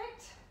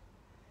perfect.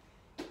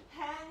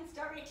 Hands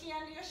directly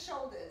under your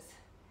shoulders.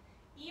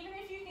 Even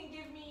if you can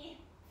give me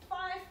 5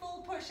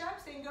 full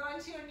push-ups, then go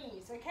onto your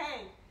knees.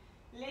 Okay,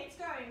 let's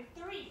go in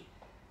 3,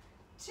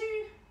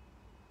 2,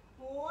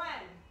 1.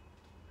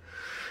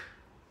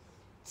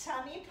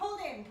 Tummy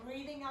pulled in,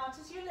 breathing out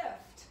as you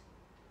lift.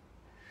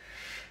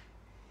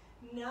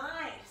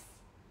 Nice.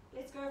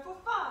 Let's go for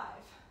 5.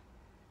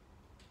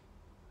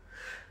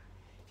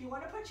 If you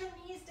want to put your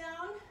knees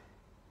down,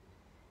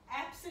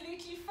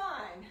 absolutely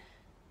fine.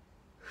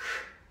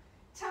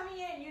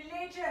 Tummy in, you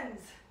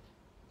legends.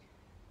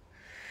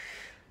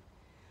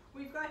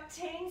 We've got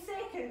 10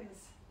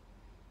 seconds.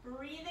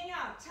 Breathing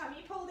out,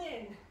 tummy pulled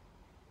in.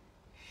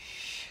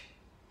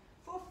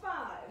 For 5,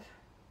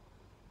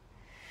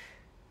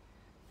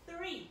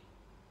 3,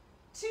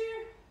 2,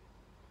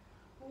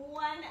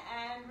 1,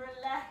 and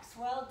relax.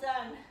 Well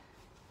done.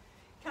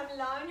 Come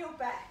lie on your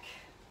back.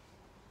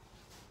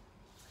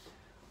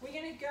 We're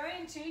going to go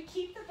into,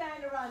 keep the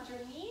band around your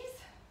knees.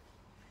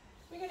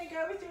 We're going to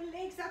go with your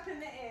legs up in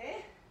the air,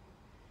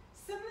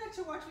 similar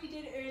to what we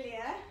did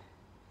earlier.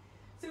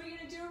 So we're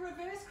going to do a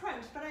reverse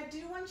crunch, but I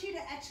do want you to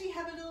actually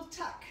have a little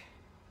tuck.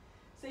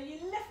 So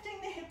you're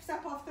lifting the hips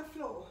up off the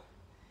floor.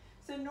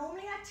 So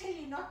normally I tell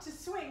you not to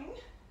swing,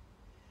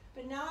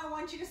 but now I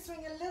want you to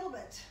swing a little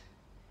bit.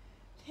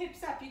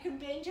 Hips up. You can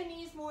bend your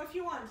knees more if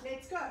you want.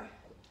 Let's go.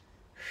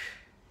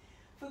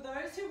 For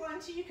those who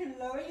want to, you can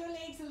lower your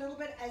legs a little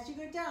bit as you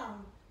go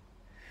down.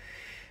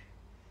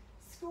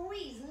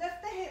 Squeeze,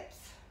 lift the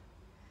hips.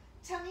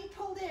 Tummy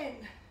pulled in.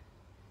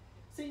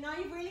 So now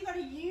you've really got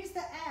to use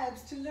the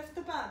abs to lift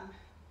the bum.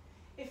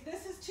 If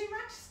this is too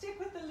much, stick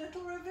with the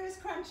little reverse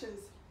crunches.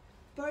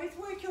 Both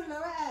work your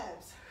lower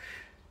abs.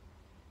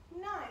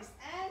 Nice,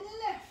 and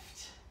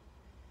lift.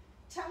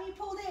 Tummy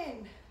pulled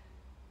in.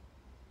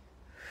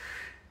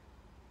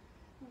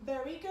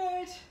 Very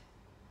good.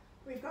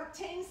 We've got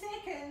 10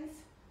 seconds.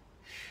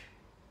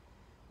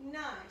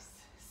 Nice.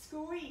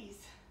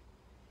 Squeeze.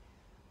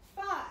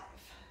 5,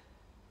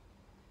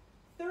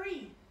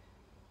 3,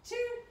 2,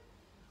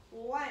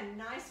 1.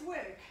 Nice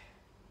work.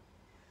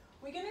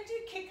 We're going to do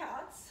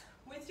kick-outs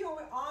with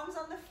your arms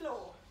on the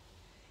floor.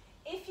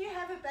 If you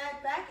have a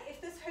bad back, if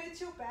this hurts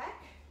your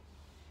back,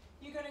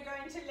 you're going to go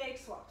into leg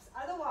swaps.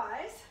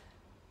 Otherwise,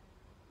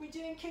 we're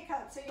doing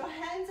kick-outs. So your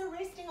hands are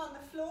resting on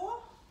the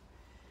floor.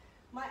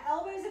 My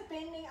elbows are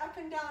bending up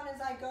and down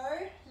as I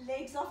go,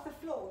 legs off the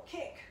floor,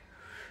 kick.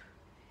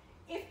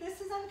 If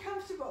this is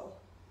uncomfortable,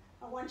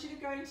 I want you to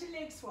go into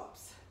leg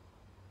swaps.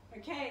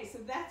 Okay, so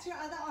that's your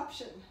other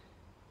option.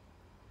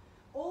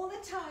 All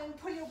the time,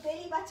 pull your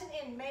belly button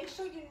in. Make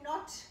sure you're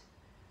not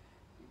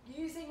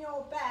using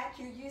your back,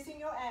 you're using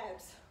your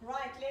abs.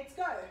 Right, let's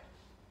go.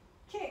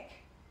 Kick,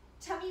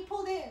 tummy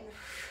pulled in.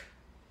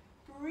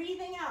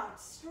 Breathing out,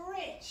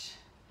 stretch.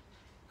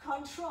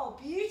 Control,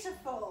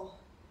 beautiful.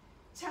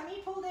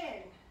 Tummy pulled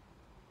in.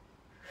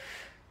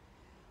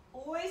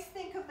 Always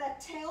think of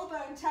that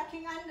tailbone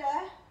tucking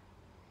under.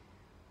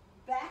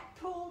 Back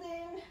pulled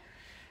in.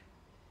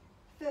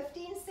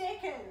 15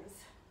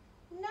 seconds.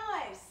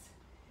 Nice.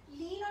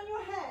 Lean on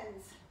your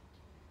hands.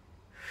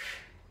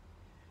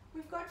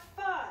 We've got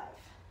 5,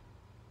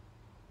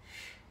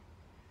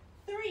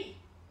 3,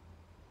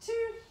 2,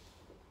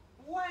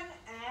 1,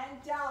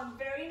 and down.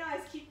 Very nice.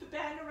 Keep the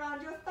band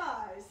around your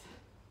thighs.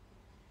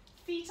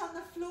 Feet on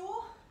the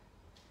floor.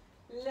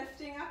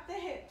 Lifting up the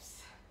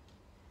hips.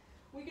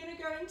 We're going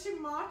to go into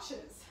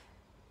marches.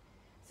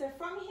 So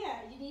from here,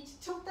 you need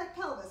to tilt that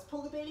pelvis,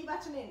 pull the belly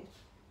button in,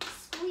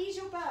 squeeze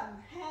your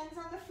bum, hands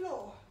on the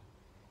floor.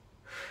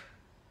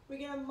 We're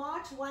going to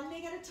march one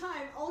leg at a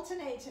time,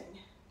 alternating.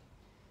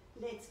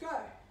 Let's go.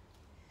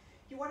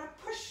 You want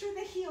to push through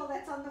the heel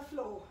that's on the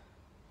floor.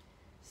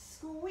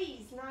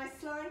 Squeeze, nice,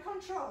 slow and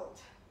controlled.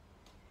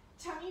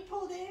 Tummy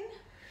pulled in.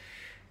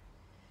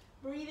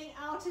 Breathing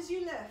out as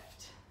you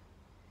lift.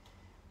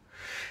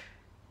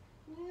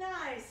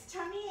 Nice,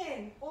 tummy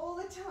in all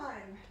the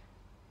time.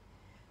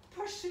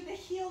 push through the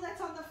heel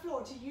that's on the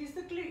floor to use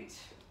the glute.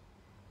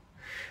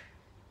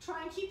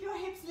 Try and keep your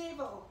hips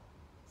level.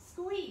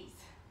 Squeeze.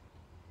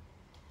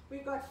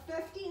 We've got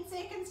 15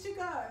 seconds to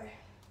go.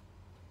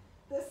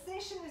 This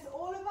session is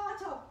all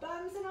about our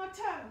bums and our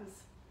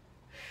tongues.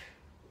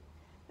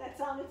 That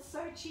sounded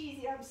so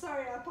cheesy. I'm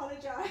sorry, I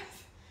apologize.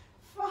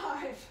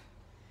 5.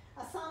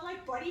 I sound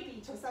like Body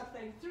Beat or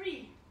something.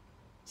 3,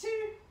 2,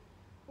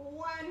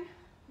 1.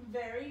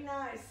 Very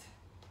nice.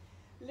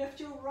 Lift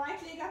your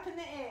right leg up in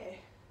the air.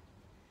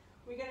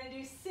 We're going to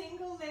do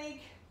single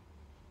leg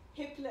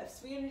hip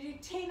lifts. We're going to do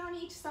 10 on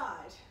each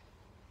side.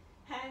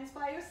 Hands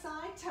by your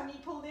side, tummy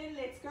pulled in,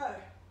 let's go.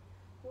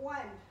 1,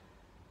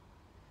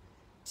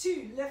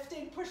 2,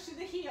 lifting, push to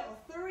the heel.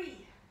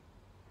 3,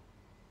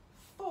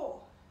 4,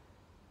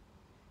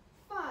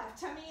 5,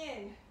 tummy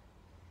in.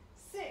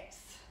 6,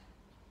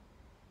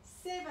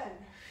 7,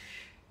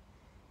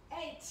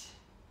 8,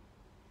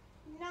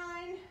 9,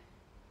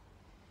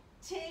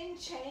 10,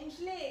 change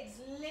legs.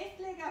 Left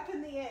leg up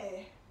in the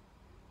air.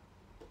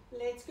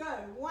 Let's go.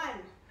 1,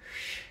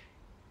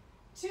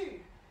 2,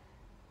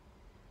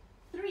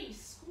 3,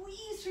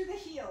 squeeze through the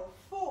heel.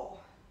 4,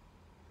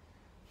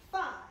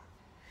 5,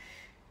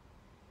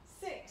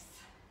 6,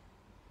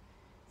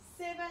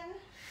 7,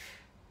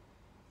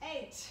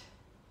 8,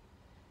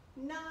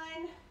 9,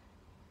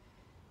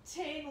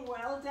 10.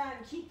 Well done.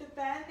 Keep the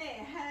band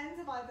there. Hands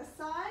on either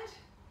side.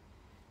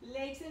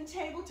 Legs in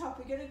tabletop.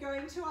 We're going to go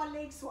into our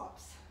leg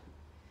swaps.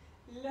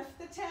 Lift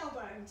the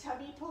tailbone.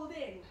 Tummy pulled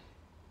in.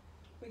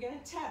 We're going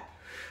to tap.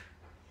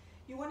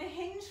 You want to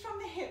hinge from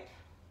the hip.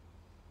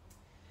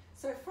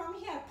 So from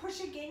here,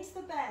 push against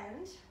the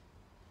band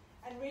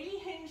and really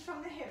hinge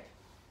from the hip.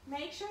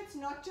 Make sure it's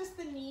not just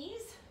the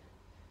knees.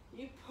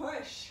 You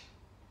push.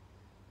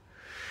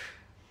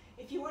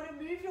 If you want to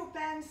move your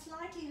band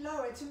slightly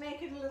lower to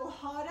make it a little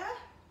harder,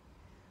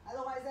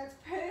 otherwise that's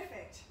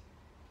perfect.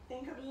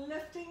 Think of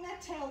lifting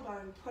that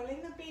tailbone,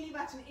 pulling the belly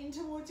button in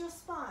towards your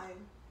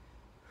spine.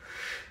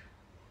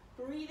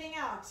 Breathing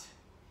out.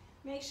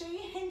 Make sure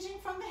you're hinging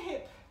from the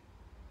hip.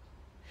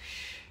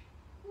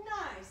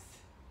 Nice.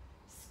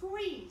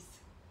 Squeeze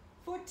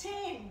for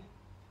 10.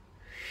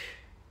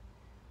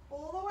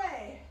 All the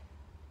way.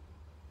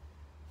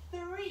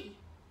 3,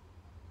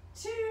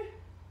 2,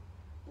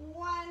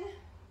 1.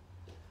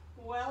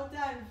 Well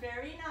done.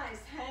 Very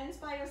nice. Hands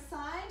by your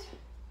side.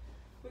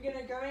 We're going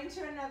to go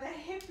into another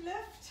hip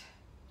lift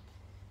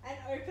and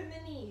open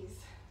the knees.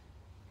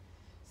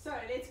 So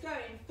let's go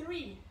in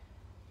 3,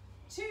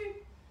 2,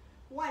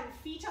 1.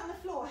 Feet on the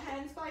floor.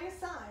 Hands by your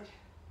side.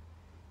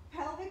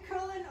 Pelvic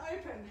curl and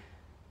open.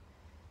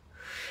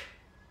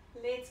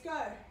 Let's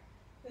go.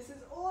 This is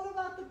all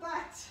about the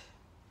butt.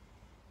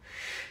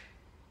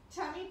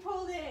 Tummy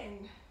pulled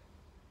in.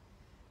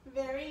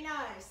 Very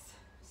nice.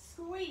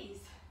 Squeeze.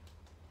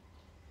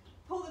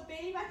 Pull the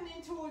belly button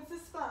in towards the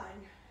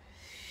spine.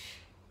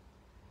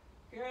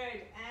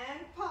 Good. And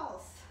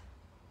pulse.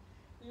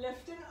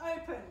 Lift and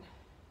open.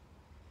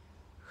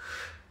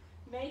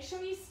 Make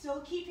sure you're still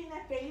keeping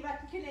that belly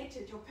button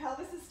connected. Your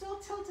pelvis is still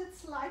tilted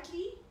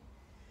slightly.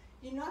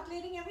 You're not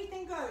letting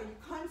everything go.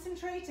 You're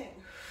concentrating.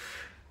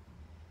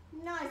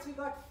 Nice. We've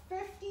got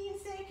 15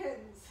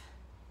 seconds.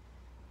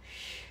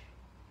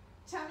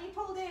 Tummy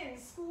pulled in.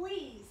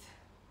 Squeeze.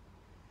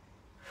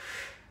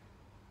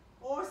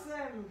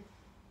 Awesome.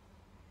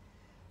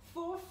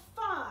 4,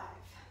 5,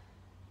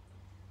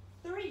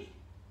 3,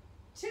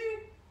 2,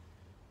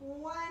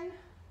 1.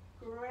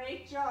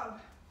 Great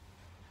job.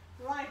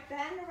 Right,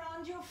 band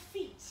around your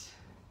feet.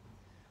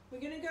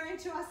 We're going to go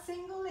into our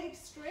single leg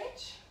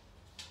stretch.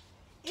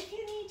 If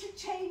you need to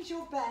change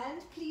your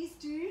band, please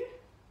do.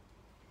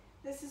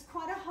 This is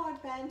quite a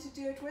hard band to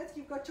do it with.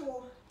 You've got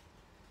your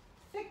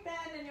thick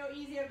band and your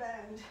easier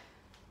band.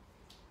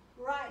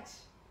 Right.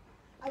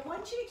 I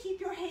want you to keep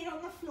your head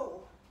on the floor.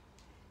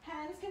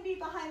 Hands can be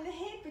behind the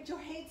head, but your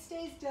head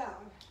stays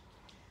down.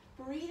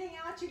 Breathing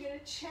out, you're going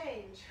to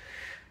change.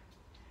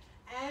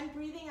 And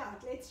breathing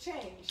out, let's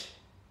change.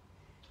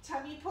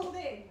 Tummy pulled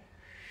in.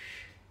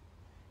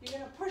 You're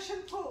going to push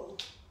and pull.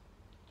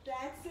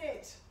 That's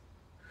it.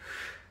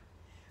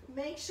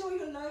 Make sure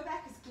your low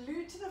back is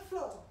glued to the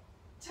floor.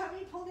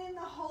 Tummy pulled in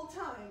the whole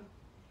time.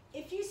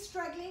 If you're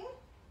struggling,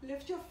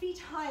 lift your feet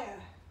higher.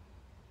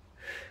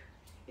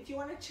 If you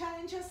want to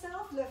challenge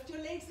yourself, lift your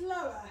legs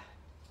lower.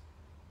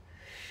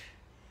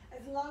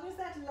 As long as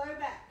that low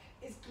back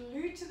is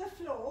glued to the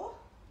floor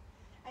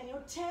and your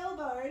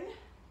tailbone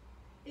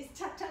is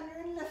tucked under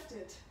and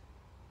lifted.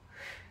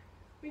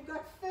 We've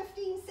got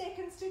 15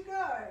 seconds to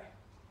go.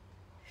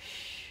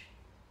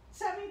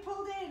 Tummy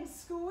pulled in,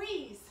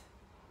 squeeze.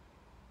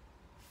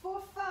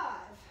 4, 5,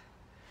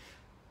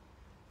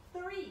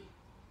 3,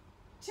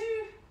 2,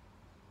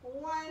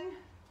 1.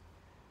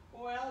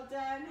 Well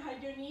done.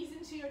 Hug your knees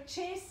into your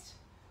chest.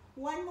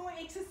 One more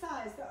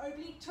exercise, the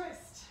oblique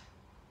twist.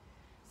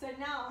 So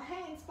now,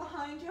 hands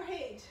behind your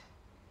head.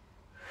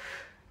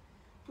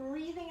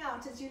 Breathing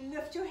out as you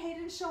lift your head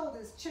and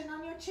shoulders, chin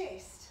on your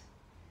chest.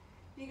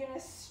 You're going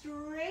to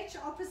stretch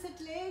opposite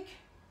leg,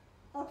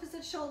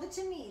 opposite shoulder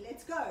to knee.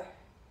 Let's go.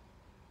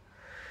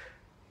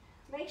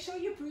 Make sure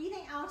you're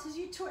breathing out as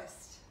you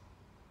twist.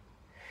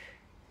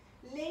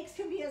 Legs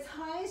can be as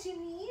high as you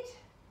need,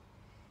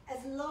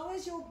 as long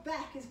as your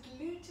back is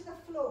glued to the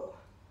floor.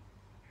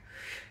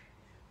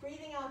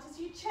 Breathing out as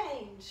you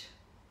change.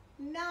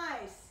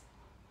 Nice.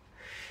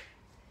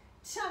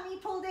 Tummy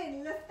pulled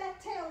in, lift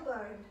that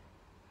tailbone.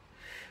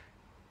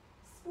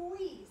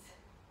 Squeeze.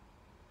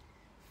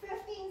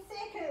 15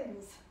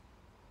 seconds.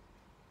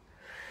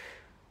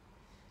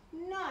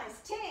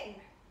 Nice, 10.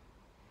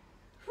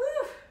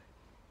 Whew.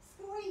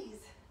 Squeeze.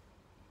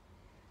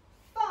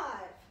 5,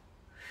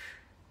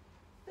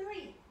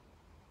 3,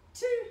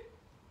 2,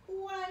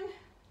 1.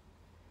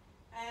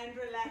 And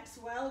relax,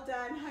 well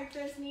done. Hug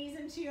those knees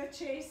into your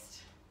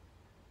chest.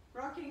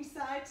 Rocking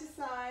side to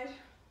side.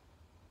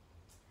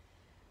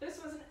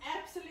 This was an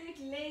absolute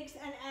legs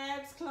and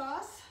abs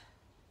class.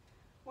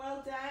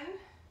 Well done.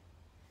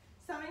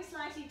 Something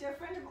slightly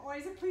different. I'm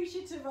always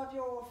appreciative of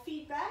your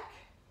feedback.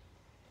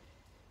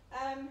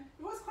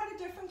 It was quite a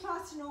different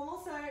class to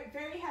normal, so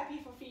very happy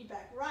for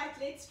feedback. Right,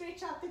 let's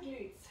stretch out the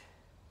glutes.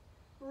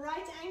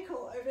 Right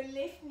ankle over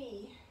left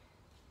knee.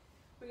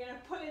 We're going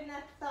to pull in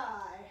that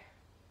thigh.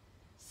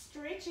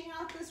 Stretching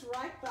out this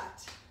right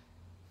butt.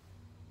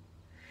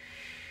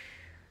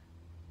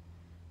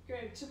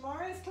 Good.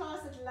 Tomorrow's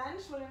class at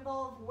lunch will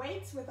involve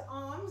weights with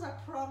arms, I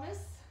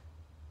promise.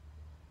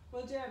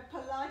 We'll do a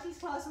Pilates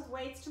class with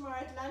weights tomorrow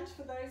at lunch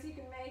for those who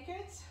can make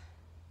it.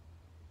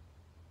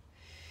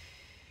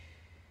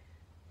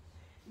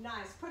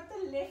 Nice. Put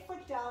the left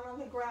foot down on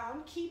the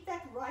ground. Keep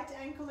that right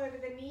ankle over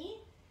the knee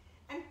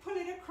and pull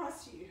it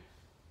across you.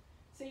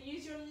 So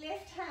use your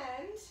left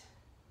hand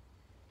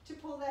to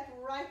pull that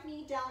right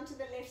knee down to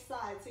the left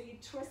side. So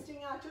you're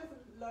twisting out your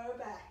lower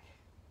back.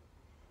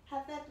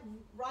 Have that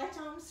right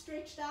arm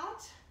stretched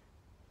out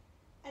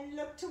and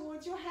look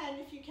towards your hand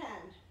if you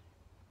can.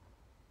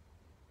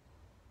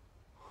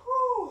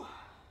 Whew.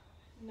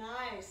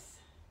 Nice.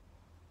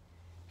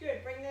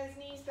 Good. Bring those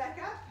knees back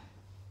up.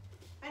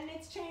 And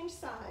let's change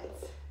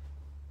sides.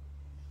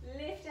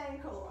 Left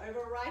ankle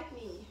over right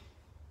knee.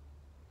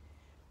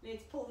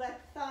 Let's pull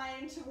that thigh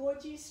in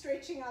towards you,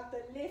 stretching out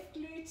the left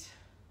glute.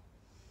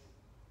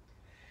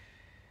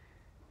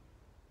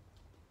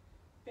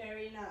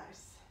 Very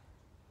nice.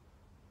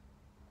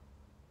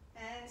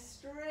 And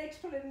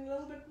stretch, pull it in a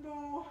little bit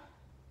more.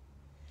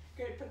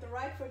 Good, put the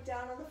right foot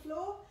down on the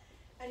floor.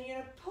 And you're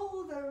going to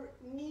pull the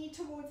knee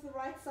towards the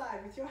right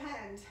side with your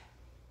hand.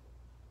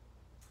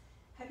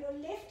 Have your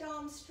left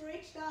arm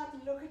stretched out,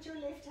 look at your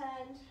left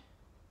hand,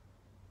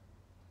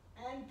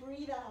 and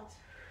breathe out.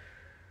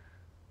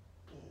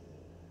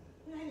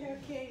 Hello,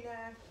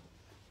 Kayla.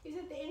 Is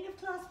it the end of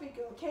class, big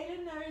girl?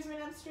 Kayla knows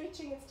when I'm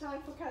stretching, it's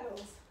time for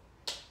cuddles.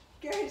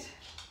 Good.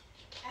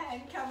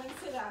 And come and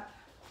sit up.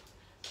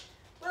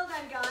 Well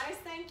done, guys.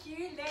 Thank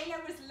you.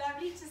 Layla, was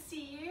lovely to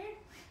see you.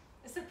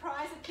 A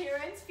surprise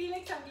appearance.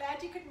 Felix, I'm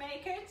glad you could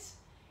make it.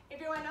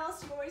 Everyone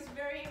else, you're always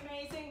very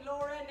amazing.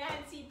 Laura,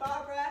 Nancy,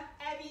 Barbara,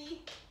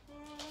 Abby.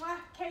 Mwah.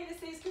 Kayla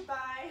says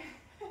goodbye.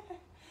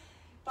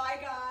 Bye,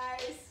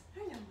 guys.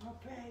 Hello,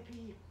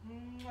 baby.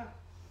 Mwah.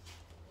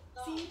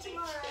 See you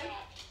tomorrow.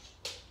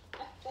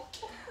 That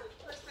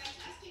was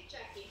fantastic,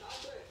 Jackie. How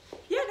good.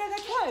 Yeah, no,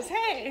 that was.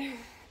 Hey,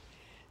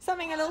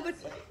 something a little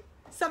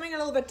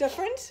bit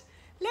different.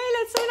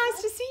 Layla, it's so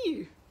nice to see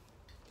you.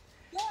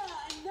 Yeah,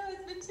 I know,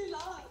 it's been too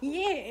long.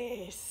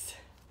 Yes.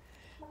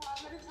 I'm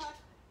going to try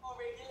more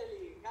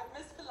regularly. I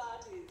miss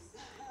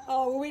Pilates.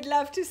 Oh, well, we'd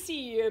love to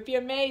see you. It'd be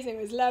amazing.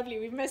 It was lovely.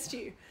 We've missed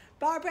you.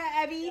 Barbara,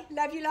 Abby,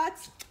 love you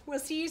lots. We'll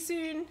see you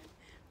soon.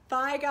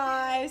 Bye,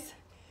 guys.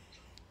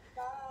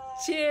 Bye.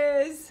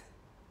 Cheers.